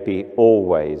we may be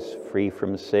always free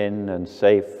from sin and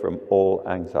safe from all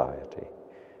anxiety,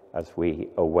 as we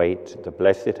await the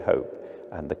blessed hope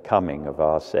and the coming of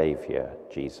our Saviour,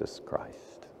 Jesus Christ.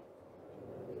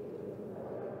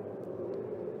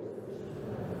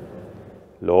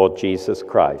 Lord Jesus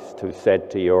Christ, who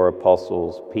said to your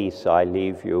apostles, "Peace I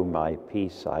leave you, my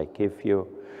peace I give you,"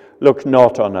 look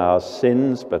not on our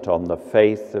sins, but on the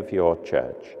faith of your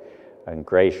church, and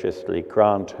graciously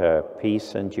grant her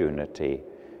peace and unity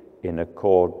in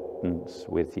accordance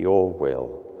with your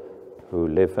will, who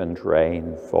live and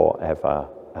reign forever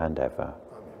and ever.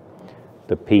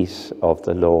 The peace of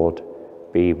the Lord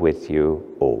be with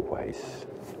you always.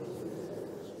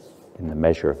 In the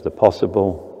measure of the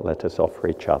possible, let us offer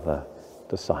each other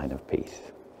the sign of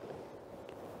peace.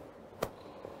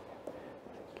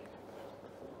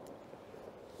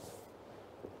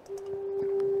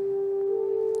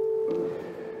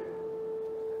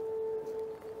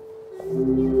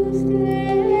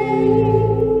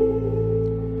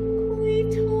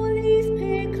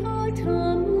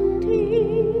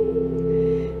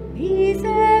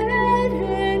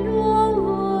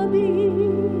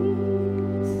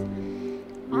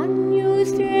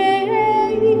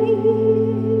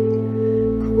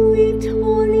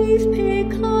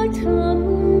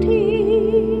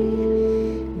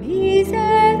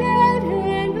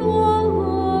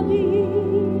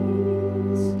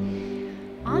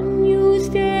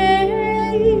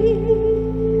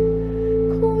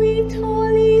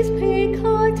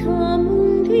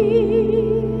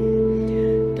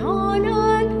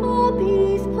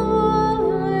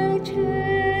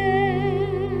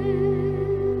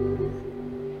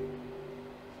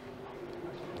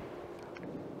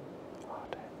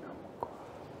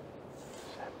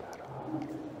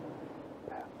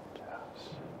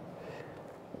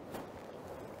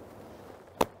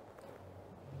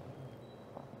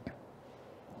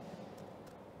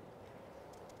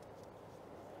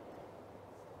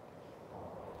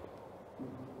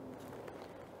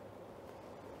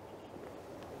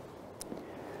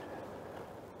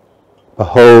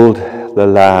 Behold the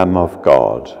Lamb of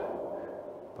God.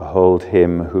 Behold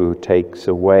him who takes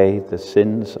away the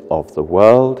sins of the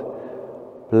world.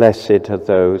 Blessed are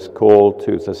those called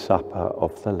to the supper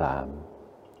of the Lamb.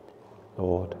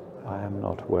 Lord, I am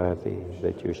not worthy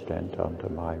that you should enter under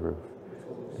my roof.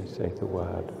 Only say the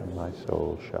word, and my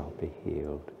soul shall be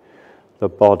healed. The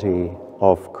body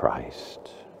of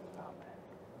Christ.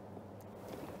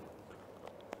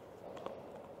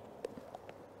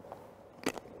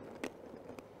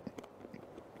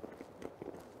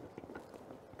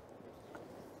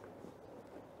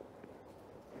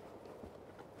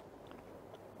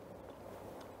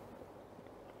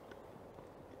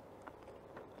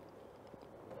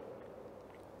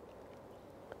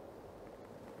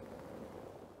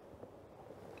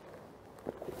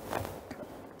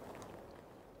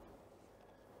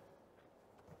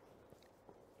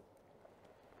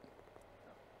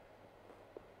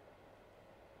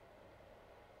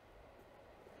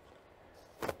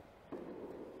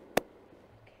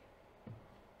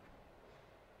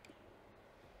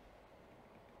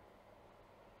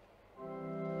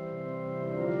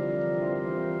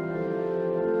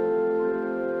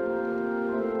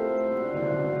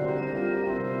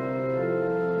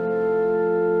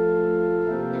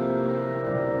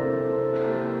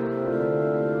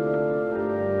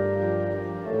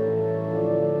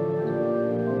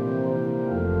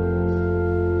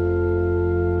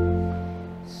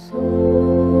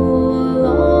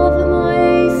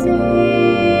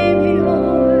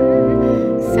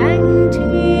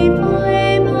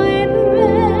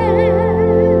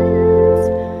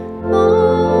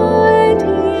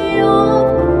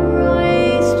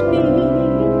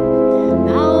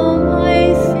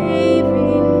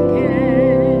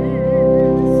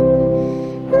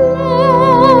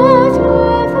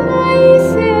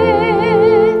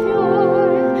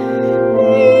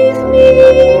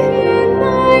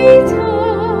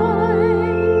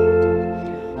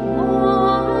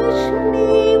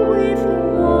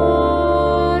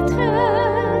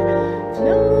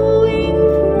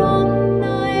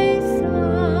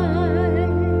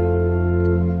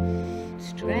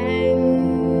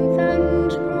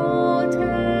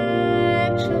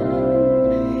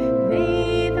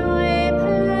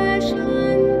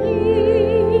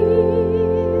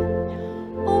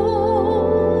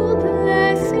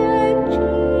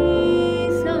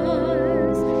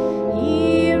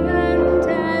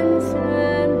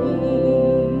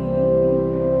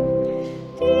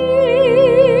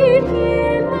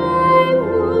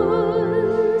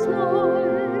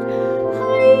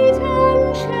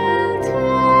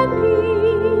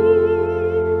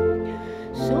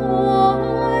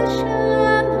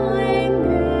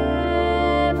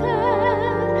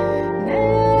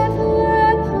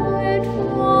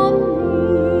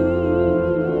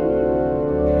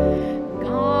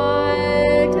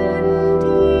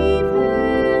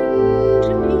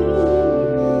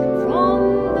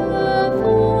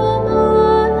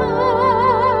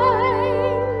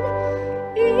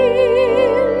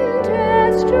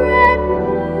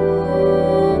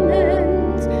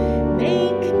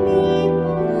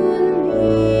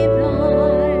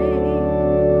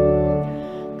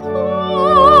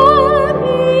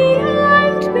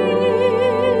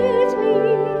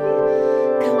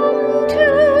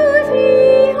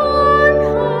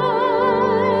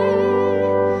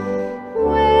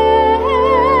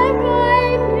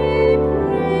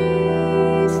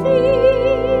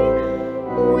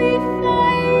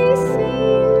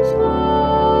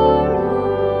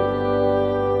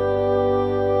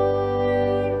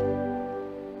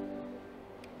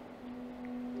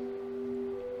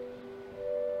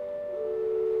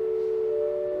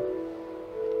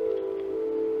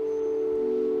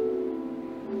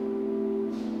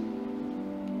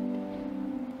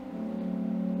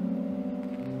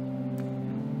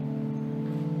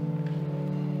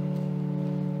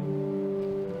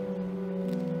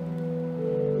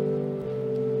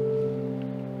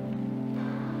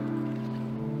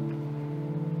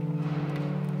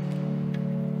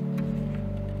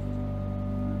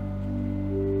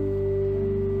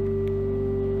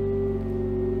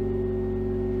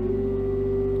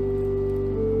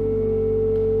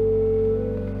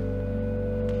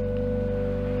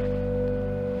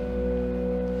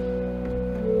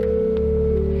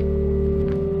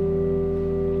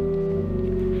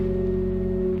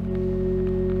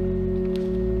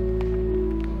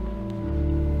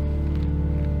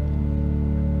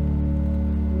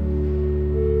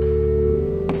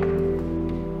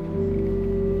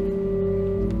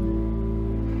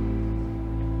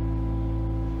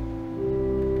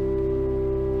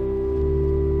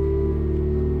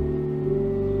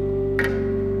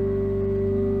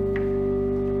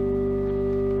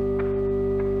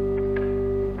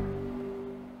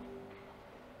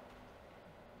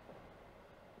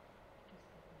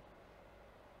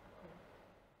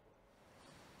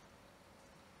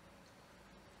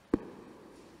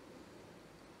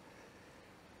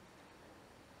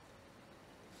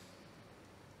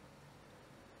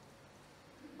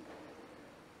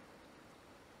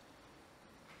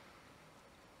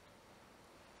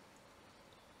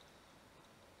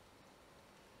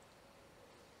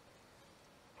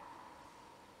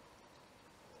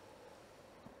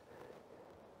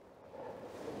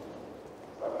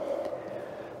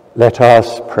 Let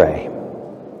us pray.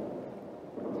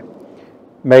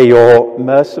 May your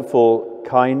merciful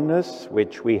kindness,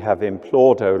 which we have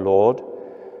implored, O Lord,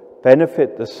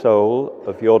 benefit the soul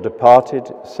of your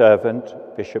departed servant,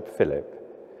 Bishop Philip,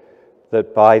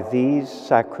 that by these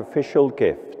sacrificial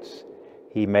gifts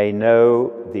he may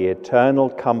know the eternal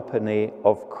company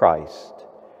of Christ,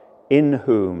 in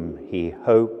whom he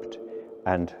hoped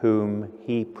and whom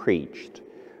he preached,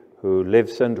 who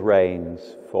lives and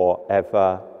reigns for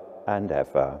ever and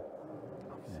ever.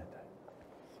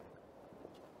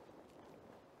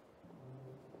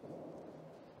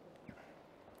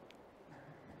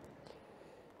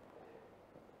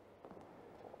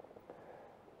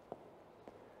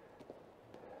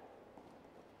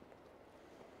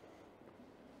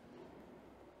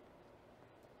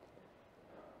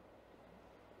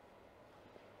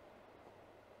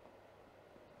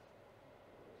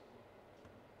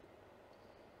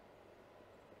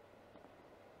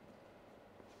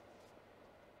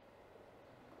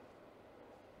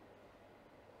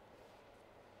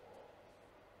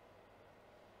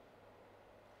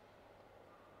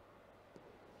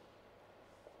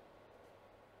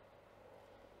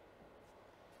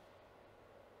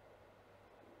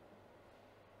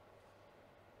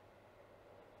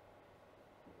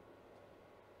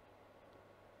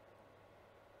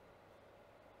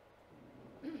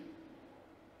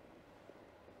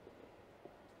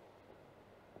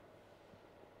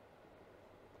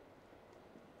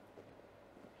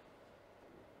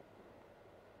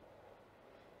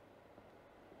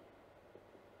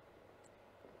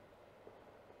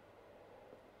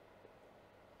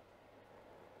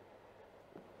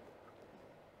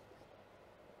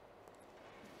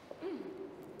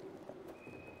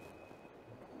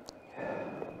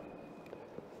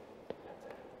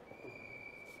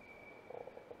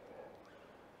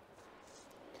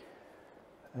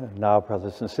 Now,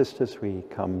 brothers and sisters, we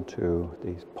come to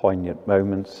these poignant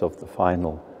moments of the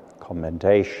final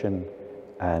commendation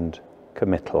and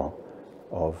committal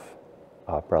of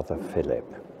our brother Philip.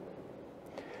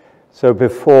 So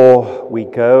before we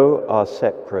go our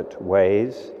separate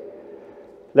ways,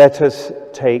 let us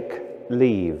take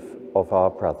leave of our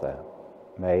brother.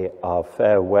 May our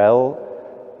farewell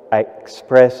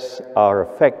express our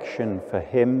affection for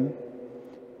him.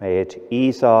 May it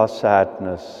ease our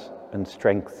sadness and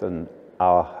strengthen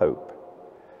our hope.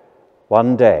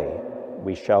 One day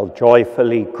we shall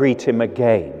joyfully greet him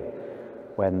again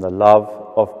when the love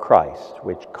of Christ,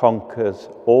 which conquers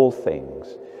all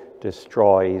things,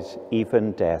 destroys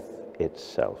even death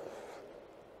itself.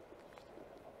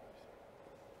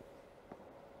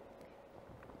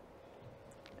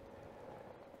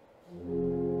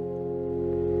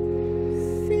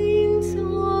 Saints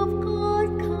of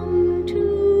God, come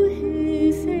to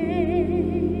his aid.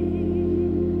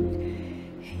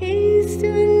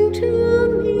 Hasten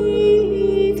to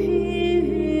meet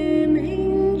him,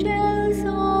 angels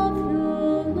of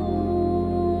the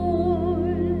Lord.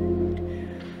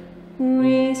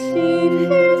 Receive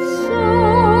his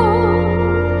soul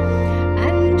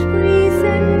and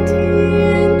present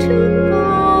him to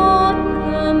God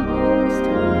the Most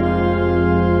High.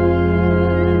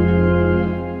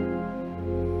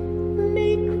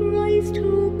 May Christ,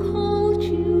 who called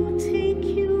you, take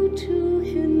you to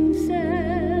himself.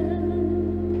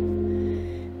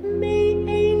 May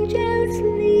angels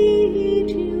lead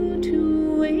you to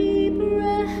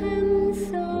Abraham's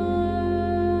side.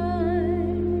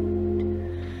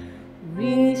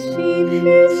 Receive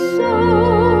his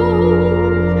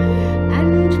soul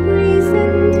and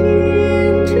present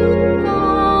him to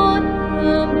God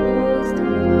the Most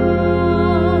High.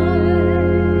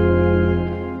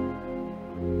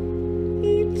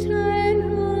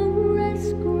 Eternal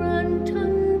rest grant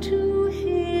unto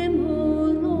him, O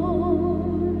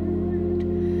Lord,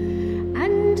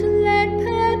 and let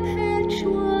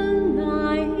perpetual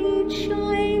light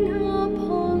shine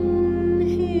upon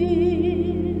him.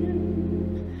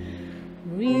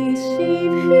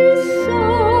 Receive his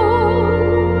soul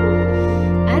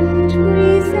and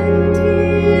present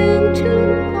him to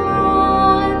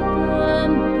God the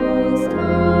Most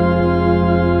High.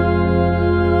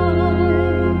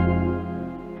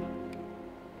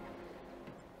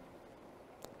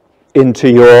 Into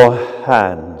your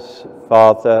hands,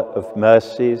 Father of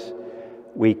mercies,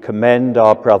 we commend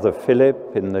our brother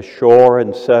Philip in the sure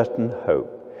and certain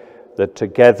hope that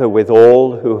together with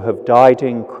all who have died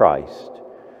in Christ,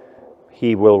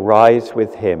 he will rise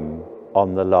with him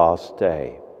on the last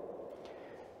day.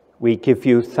 We give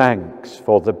you thanks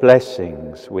for the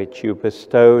blessings which you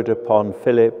bestowed upon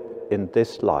Philip in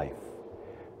this life.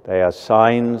 They are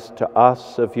signs to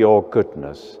us of your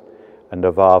goodness and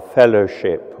of our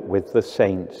fellowship with the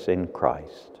saints in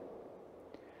Christ.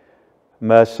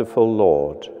 Merciful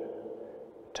Lord,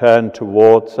 turn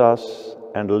towards us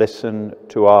and listen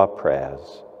to our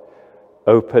prayers.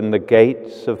 Open the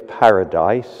gates of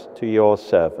paradise to your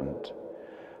servant,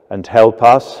 and help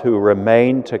us who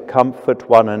remain to comfort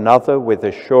one another with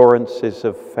assurances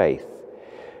of faith,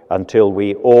 until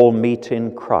we all meet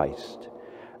in Christ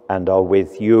and are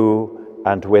with you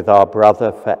and with our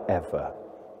brother forever.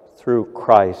 Through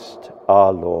Christ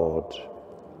our Lord.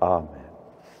 Amen.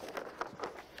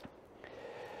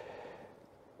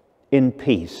 In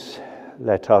peace,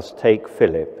 let us take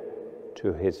Philip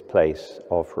to his place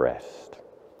of rest.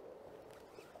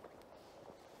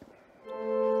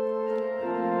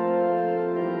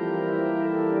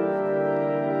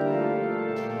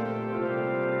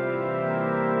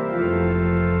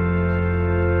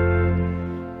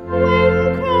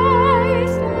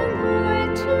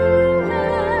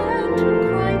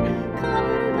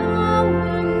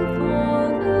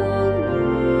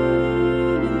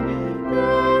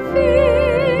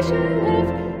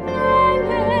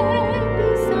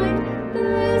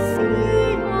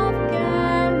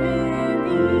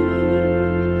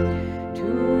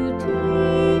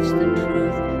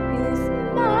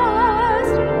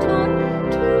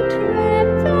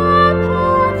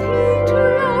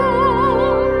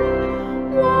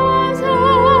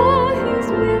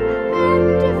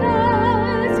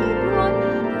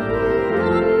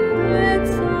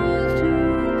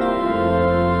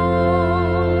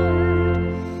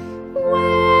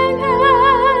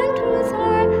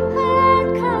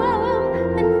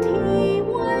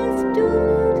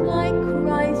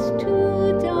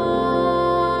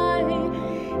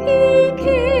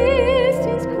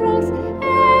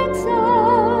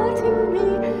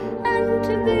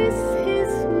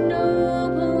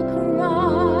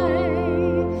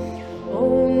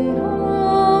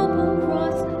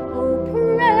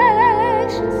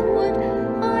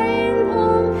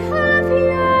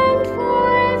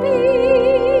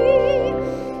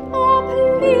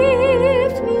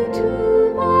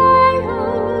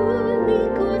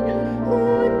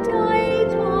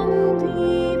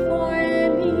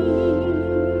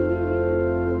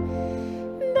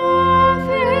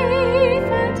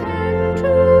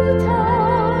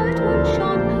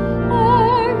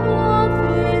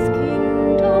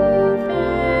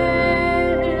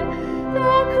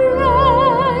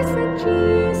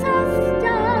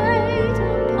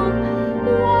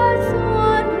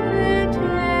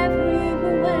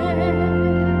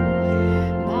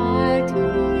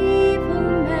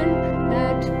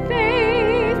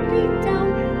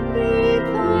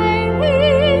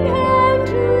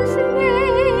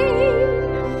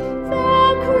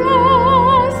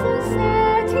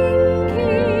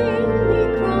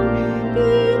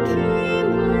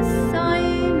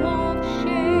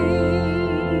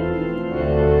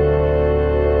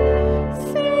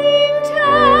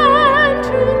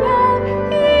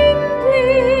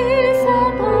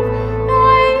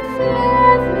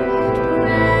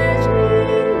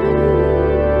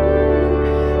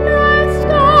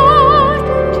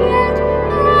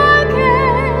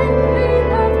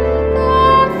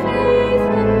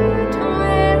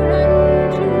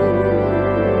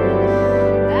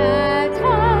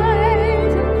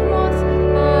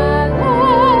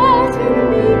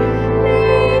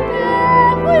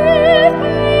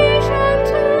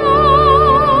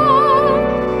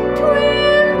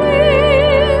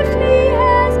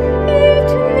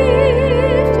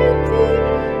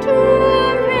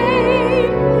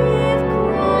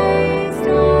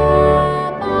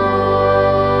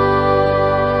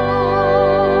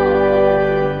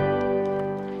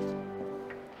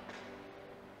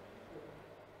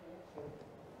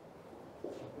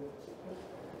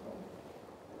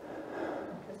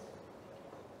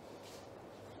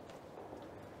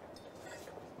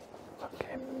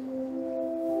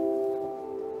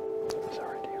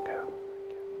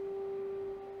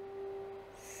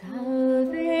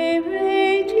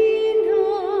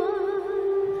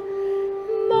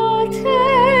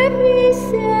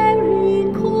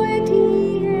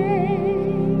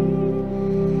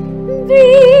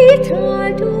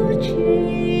 Vita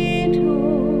dulcedo,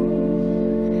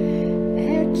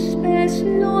 et spes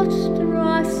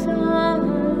nostra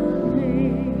salve.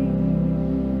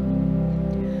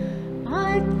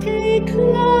 A te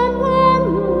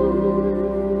clamamus,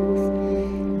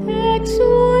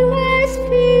 exules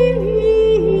Filii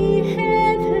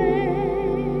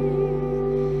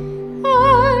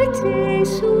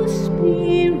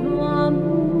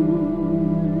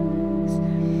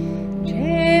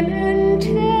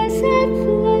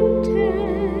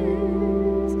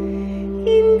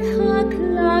in hac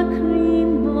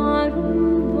lacrimarum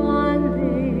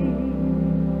vale.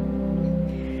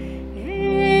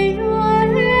 Ea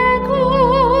ego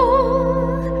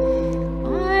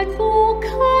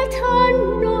advocata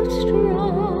nostra,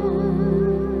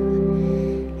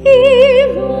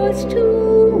 iros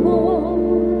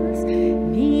tuos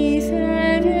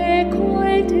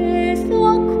misericordes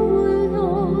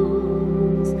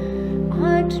oculos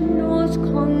ad nos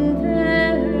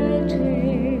converte.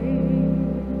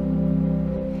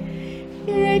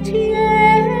 Et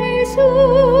Iesum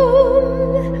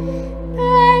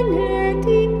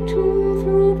benedictum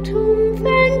fructum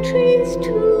ventris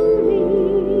tui,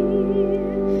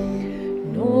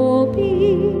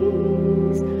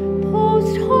 nobis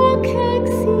post hoc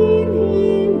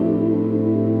exilium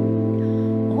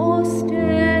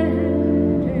ostende.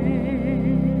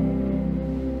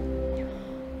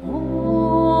 O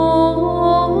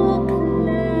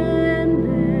clemens,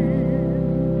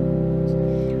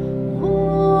 o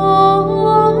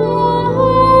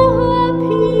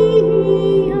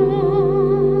pia,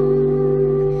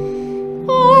 o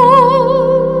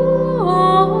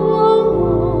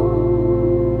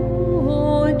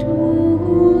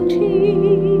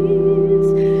ducis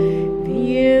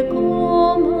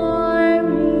Virgo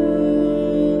Maria.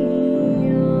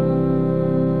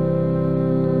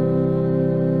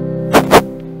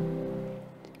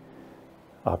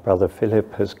 Our brother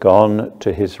Philip has gone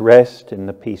to his rest in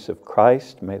the peace of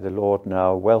Christ. May the Lord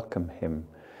now welcome him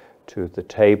to the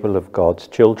table of God's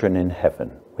children in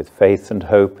heaven with faith and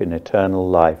hope in eternal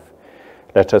life.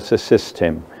 Let us assist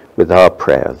him with our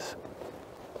prayers.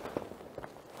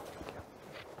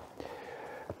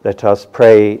 Let us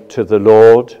pray to the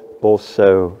Lord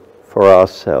also for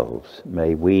ourselves.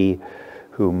 May we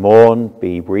who mourn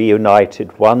be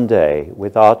reunited one day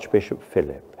with Archbishop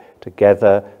Philip.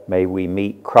 Together may we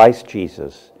meet Christ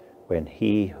Jesus when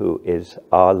he who is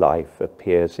our life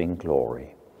appears in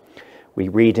glory. We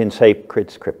read in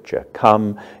sacred scripture,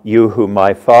 "Come, you whom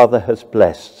my Father has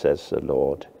blessed, says the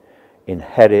Lord,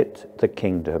 inherit the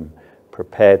kingdom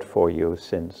prepared for you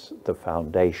since the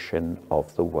foundation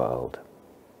of the world."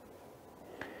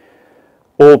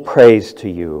 All praise to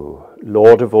you,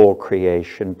 Lord of all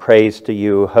creation. Praise to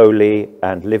you, holy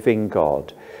and living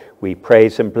God. We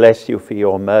praise and bless you for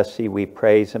your mercy. We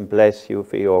praise and bless you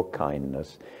for your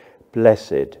kindness.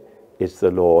 Blessed is the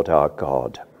Lord our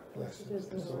God.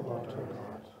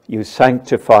 You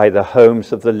sanctify the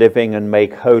homes of the living and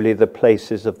make holy the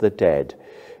places of the dead.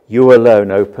 You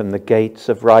alone open the gates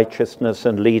of righteousness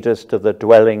and lead us to the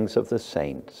dwellings of the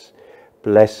saints.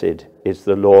 Blessed is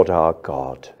the Lord our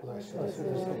God.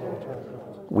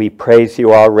 We praise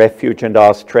you, our refuge and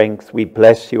our strength. We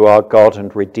bless you, our God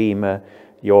and Redeemer.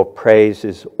 Your praise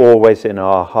is always in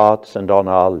our hearts and on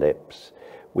our lips.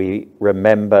 We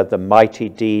remember the mighty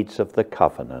deeds of the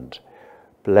covenant.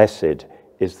 Blessed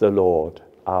is the Lord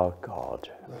our God.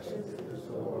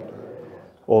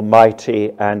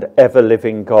 Almighty and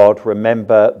ever-living God,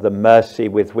 remember the mercy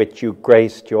with which you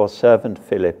graced your servant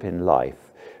Philip in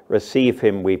life. Receive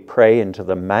him, we pray, into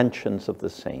the mansions of the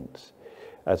saints.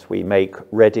 As we make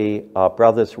ready our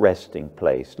brother's resting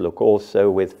place, look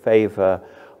also with favor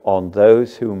on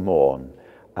those who mourn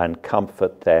and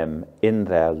comfort them in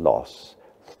their loss.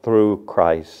 Through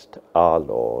Christ our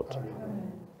Lord. Amen.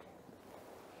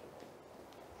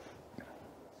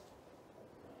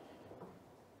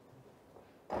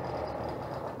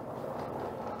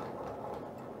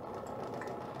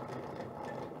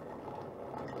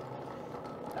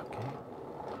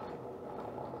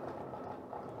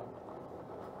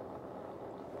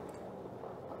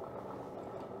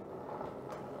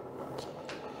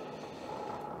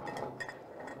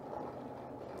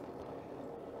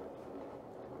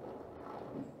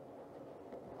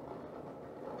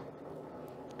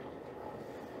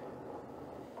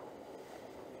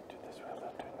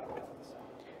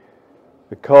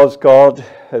 Because God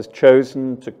has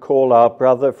chosen to call our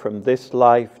brother from this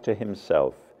life to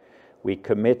himself, we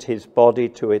commit his body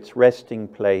to its resting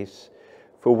place,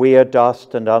 for we are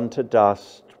dust, and unto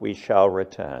dust we shall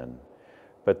return.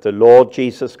 But the Lord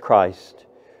Jesus Christ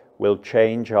will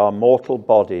change our mortal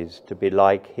bodies to be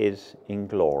like his in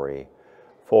glory,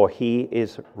 for he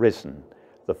is risen,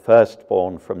 the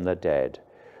firstborn from the dead.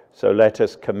 So let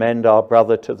us commend our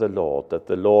brother to the Lord, that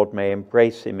the Lord may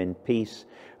embrace him in peace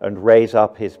and raise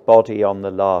up his body on the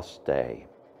last day.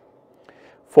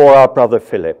 For our brother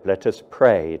Philip, let us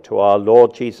pray to our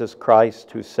Lord Jesus Christ,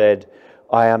 who said,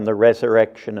 I am the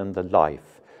resurrection and the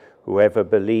life. Whoever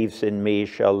believes in me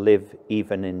shall live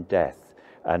even in death,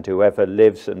 and whoever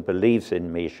lives and believes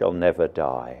in me shall never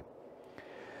die.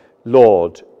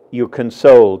 Lord, you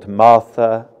consoled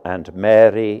Martha and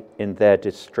Mary in their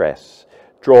distress.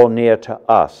 Draw near to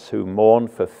us who mourn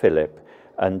for Philip,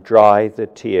 and dry the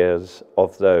tears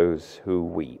of those who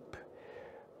weep.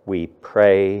 We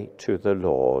pray to the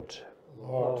Lord.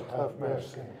 Lord, have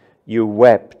mercy. You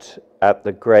wept at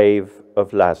the grave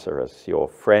of Lazarus, your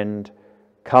friend.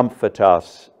 Comfort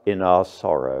us in our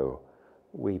sorrow.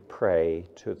 We pray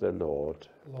to the Lord.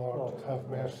 Lord, have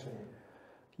mercy.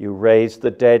 You raise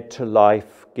the dead to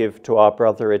life. Give to our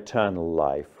brother eternal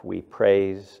life. We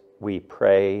pray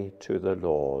to the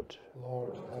Lord.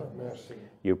 Lord, have mercy.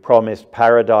 You promised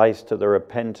paradise to the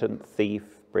repentant thief.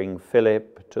 Bring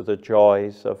Philip to the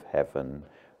joys of heaven.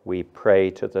 We pray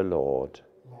to the Lord.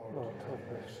 Lord, have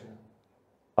mercy.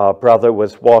 Our brother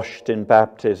was washed in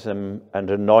baptism and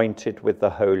anointed with the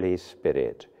Holy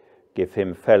Spirit. Give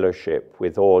him fellowship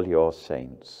with all your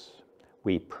saints.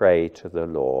 We pray to the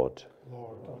Lord.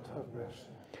 Lord, have mercy.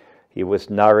 He was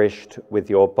nourished with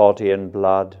your body and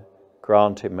blood.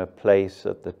 Grant him a place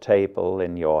at the table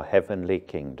in your heavenly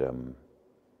kingdom.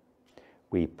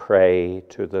 We pray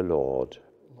to the Lord.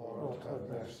 Lord, have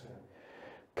mercy.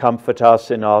 Comfort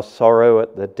us in our sorrow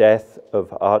at the death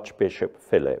of Archbishop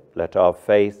Philip. Let our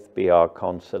faith be our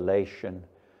consolation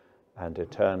and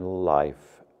eternal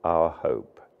life our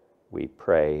hope. We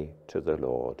pray to the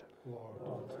Lord.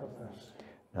 Lord, have mercy.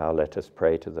 Now let us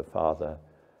pray to the Father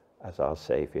as our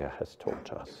Saviour has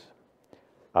taught us.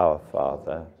 Our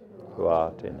Father, who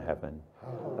art in heaven,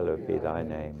 hallowed be thy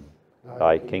name.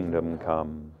 Thy kingdom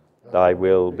come, thy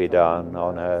will be done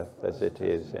on earth as it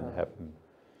is in heaven.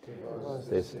 Give us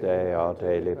this day our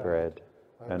daily bread,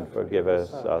 and forgive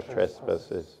us our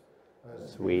trespasses,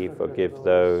 as we forgive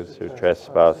those who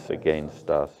trespass against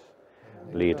us.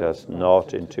 Lead us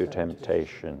not into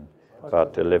temptation,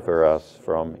 but deliver us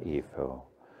from evil.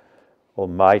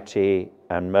 Almighty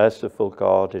and merciful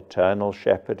God, eternal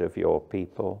shepherd of your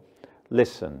people,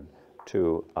 listen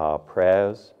to our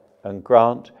prayers and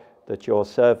grant that your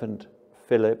servant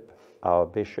Philip, our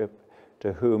bishop,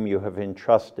 to whom you have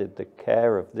entrusted the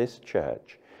care of this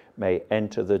church, may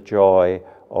enter the joy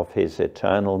of his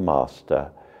eternal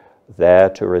master, there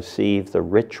to receive the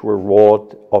rich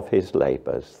reward of his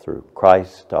labors through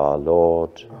Christ our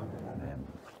Lord. Amen.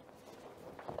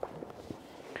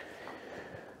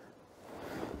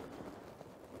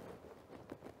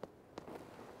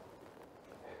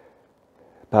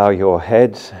 Bow your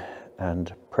heads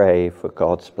and pray for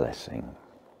God's blessing.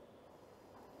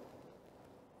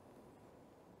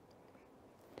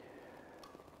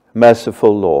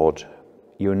 Merciful Lord,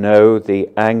 you know the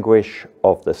anguish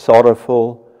of the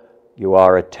sorrowful. You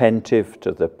are attentive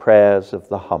to the prayers of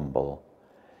the humble.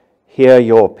 Hear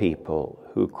your people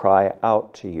who cry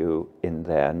out to you in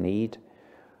their need,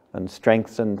 and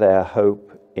strengthen their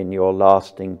hope in your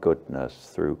lasting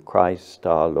goodness through Christ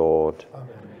our Lord. Amen.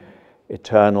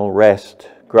 Eternal rest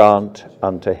grant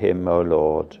unto him, O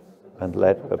Lord, and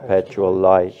let perpetual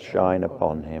light shine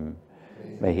upon him.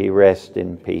 May he rest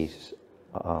in peace.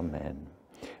 Amen.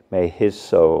 May his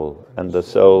soul and the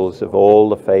souls of all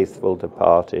the faithful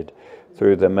departed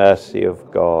through the mercy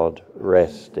of God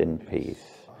rest in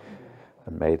peace.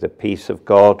 And may the peace of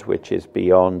God, which is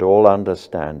beyond all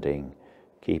understanding,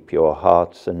 keep your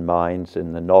hearts and minds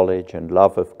in the knowledge and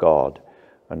love of God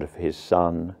and of his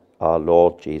Son, our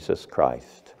Lord Jesus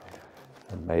Christ.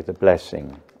 And may the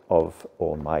blessing of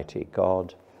Almighty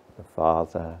God, the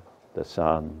Father, the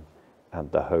Son, and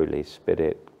the Holy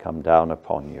Spirit come down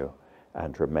upon you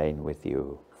and remain with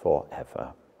you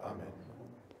forever. Amen.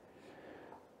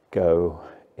 Go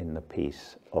in the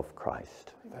peace of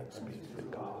Christ. Thanks be to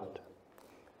God.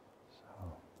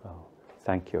 So, well,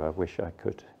 thank you. I wish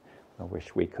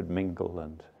we could mingle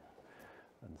and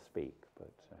speak,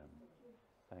 but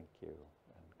thank you.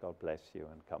 And God bless you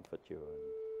and comfort you. And,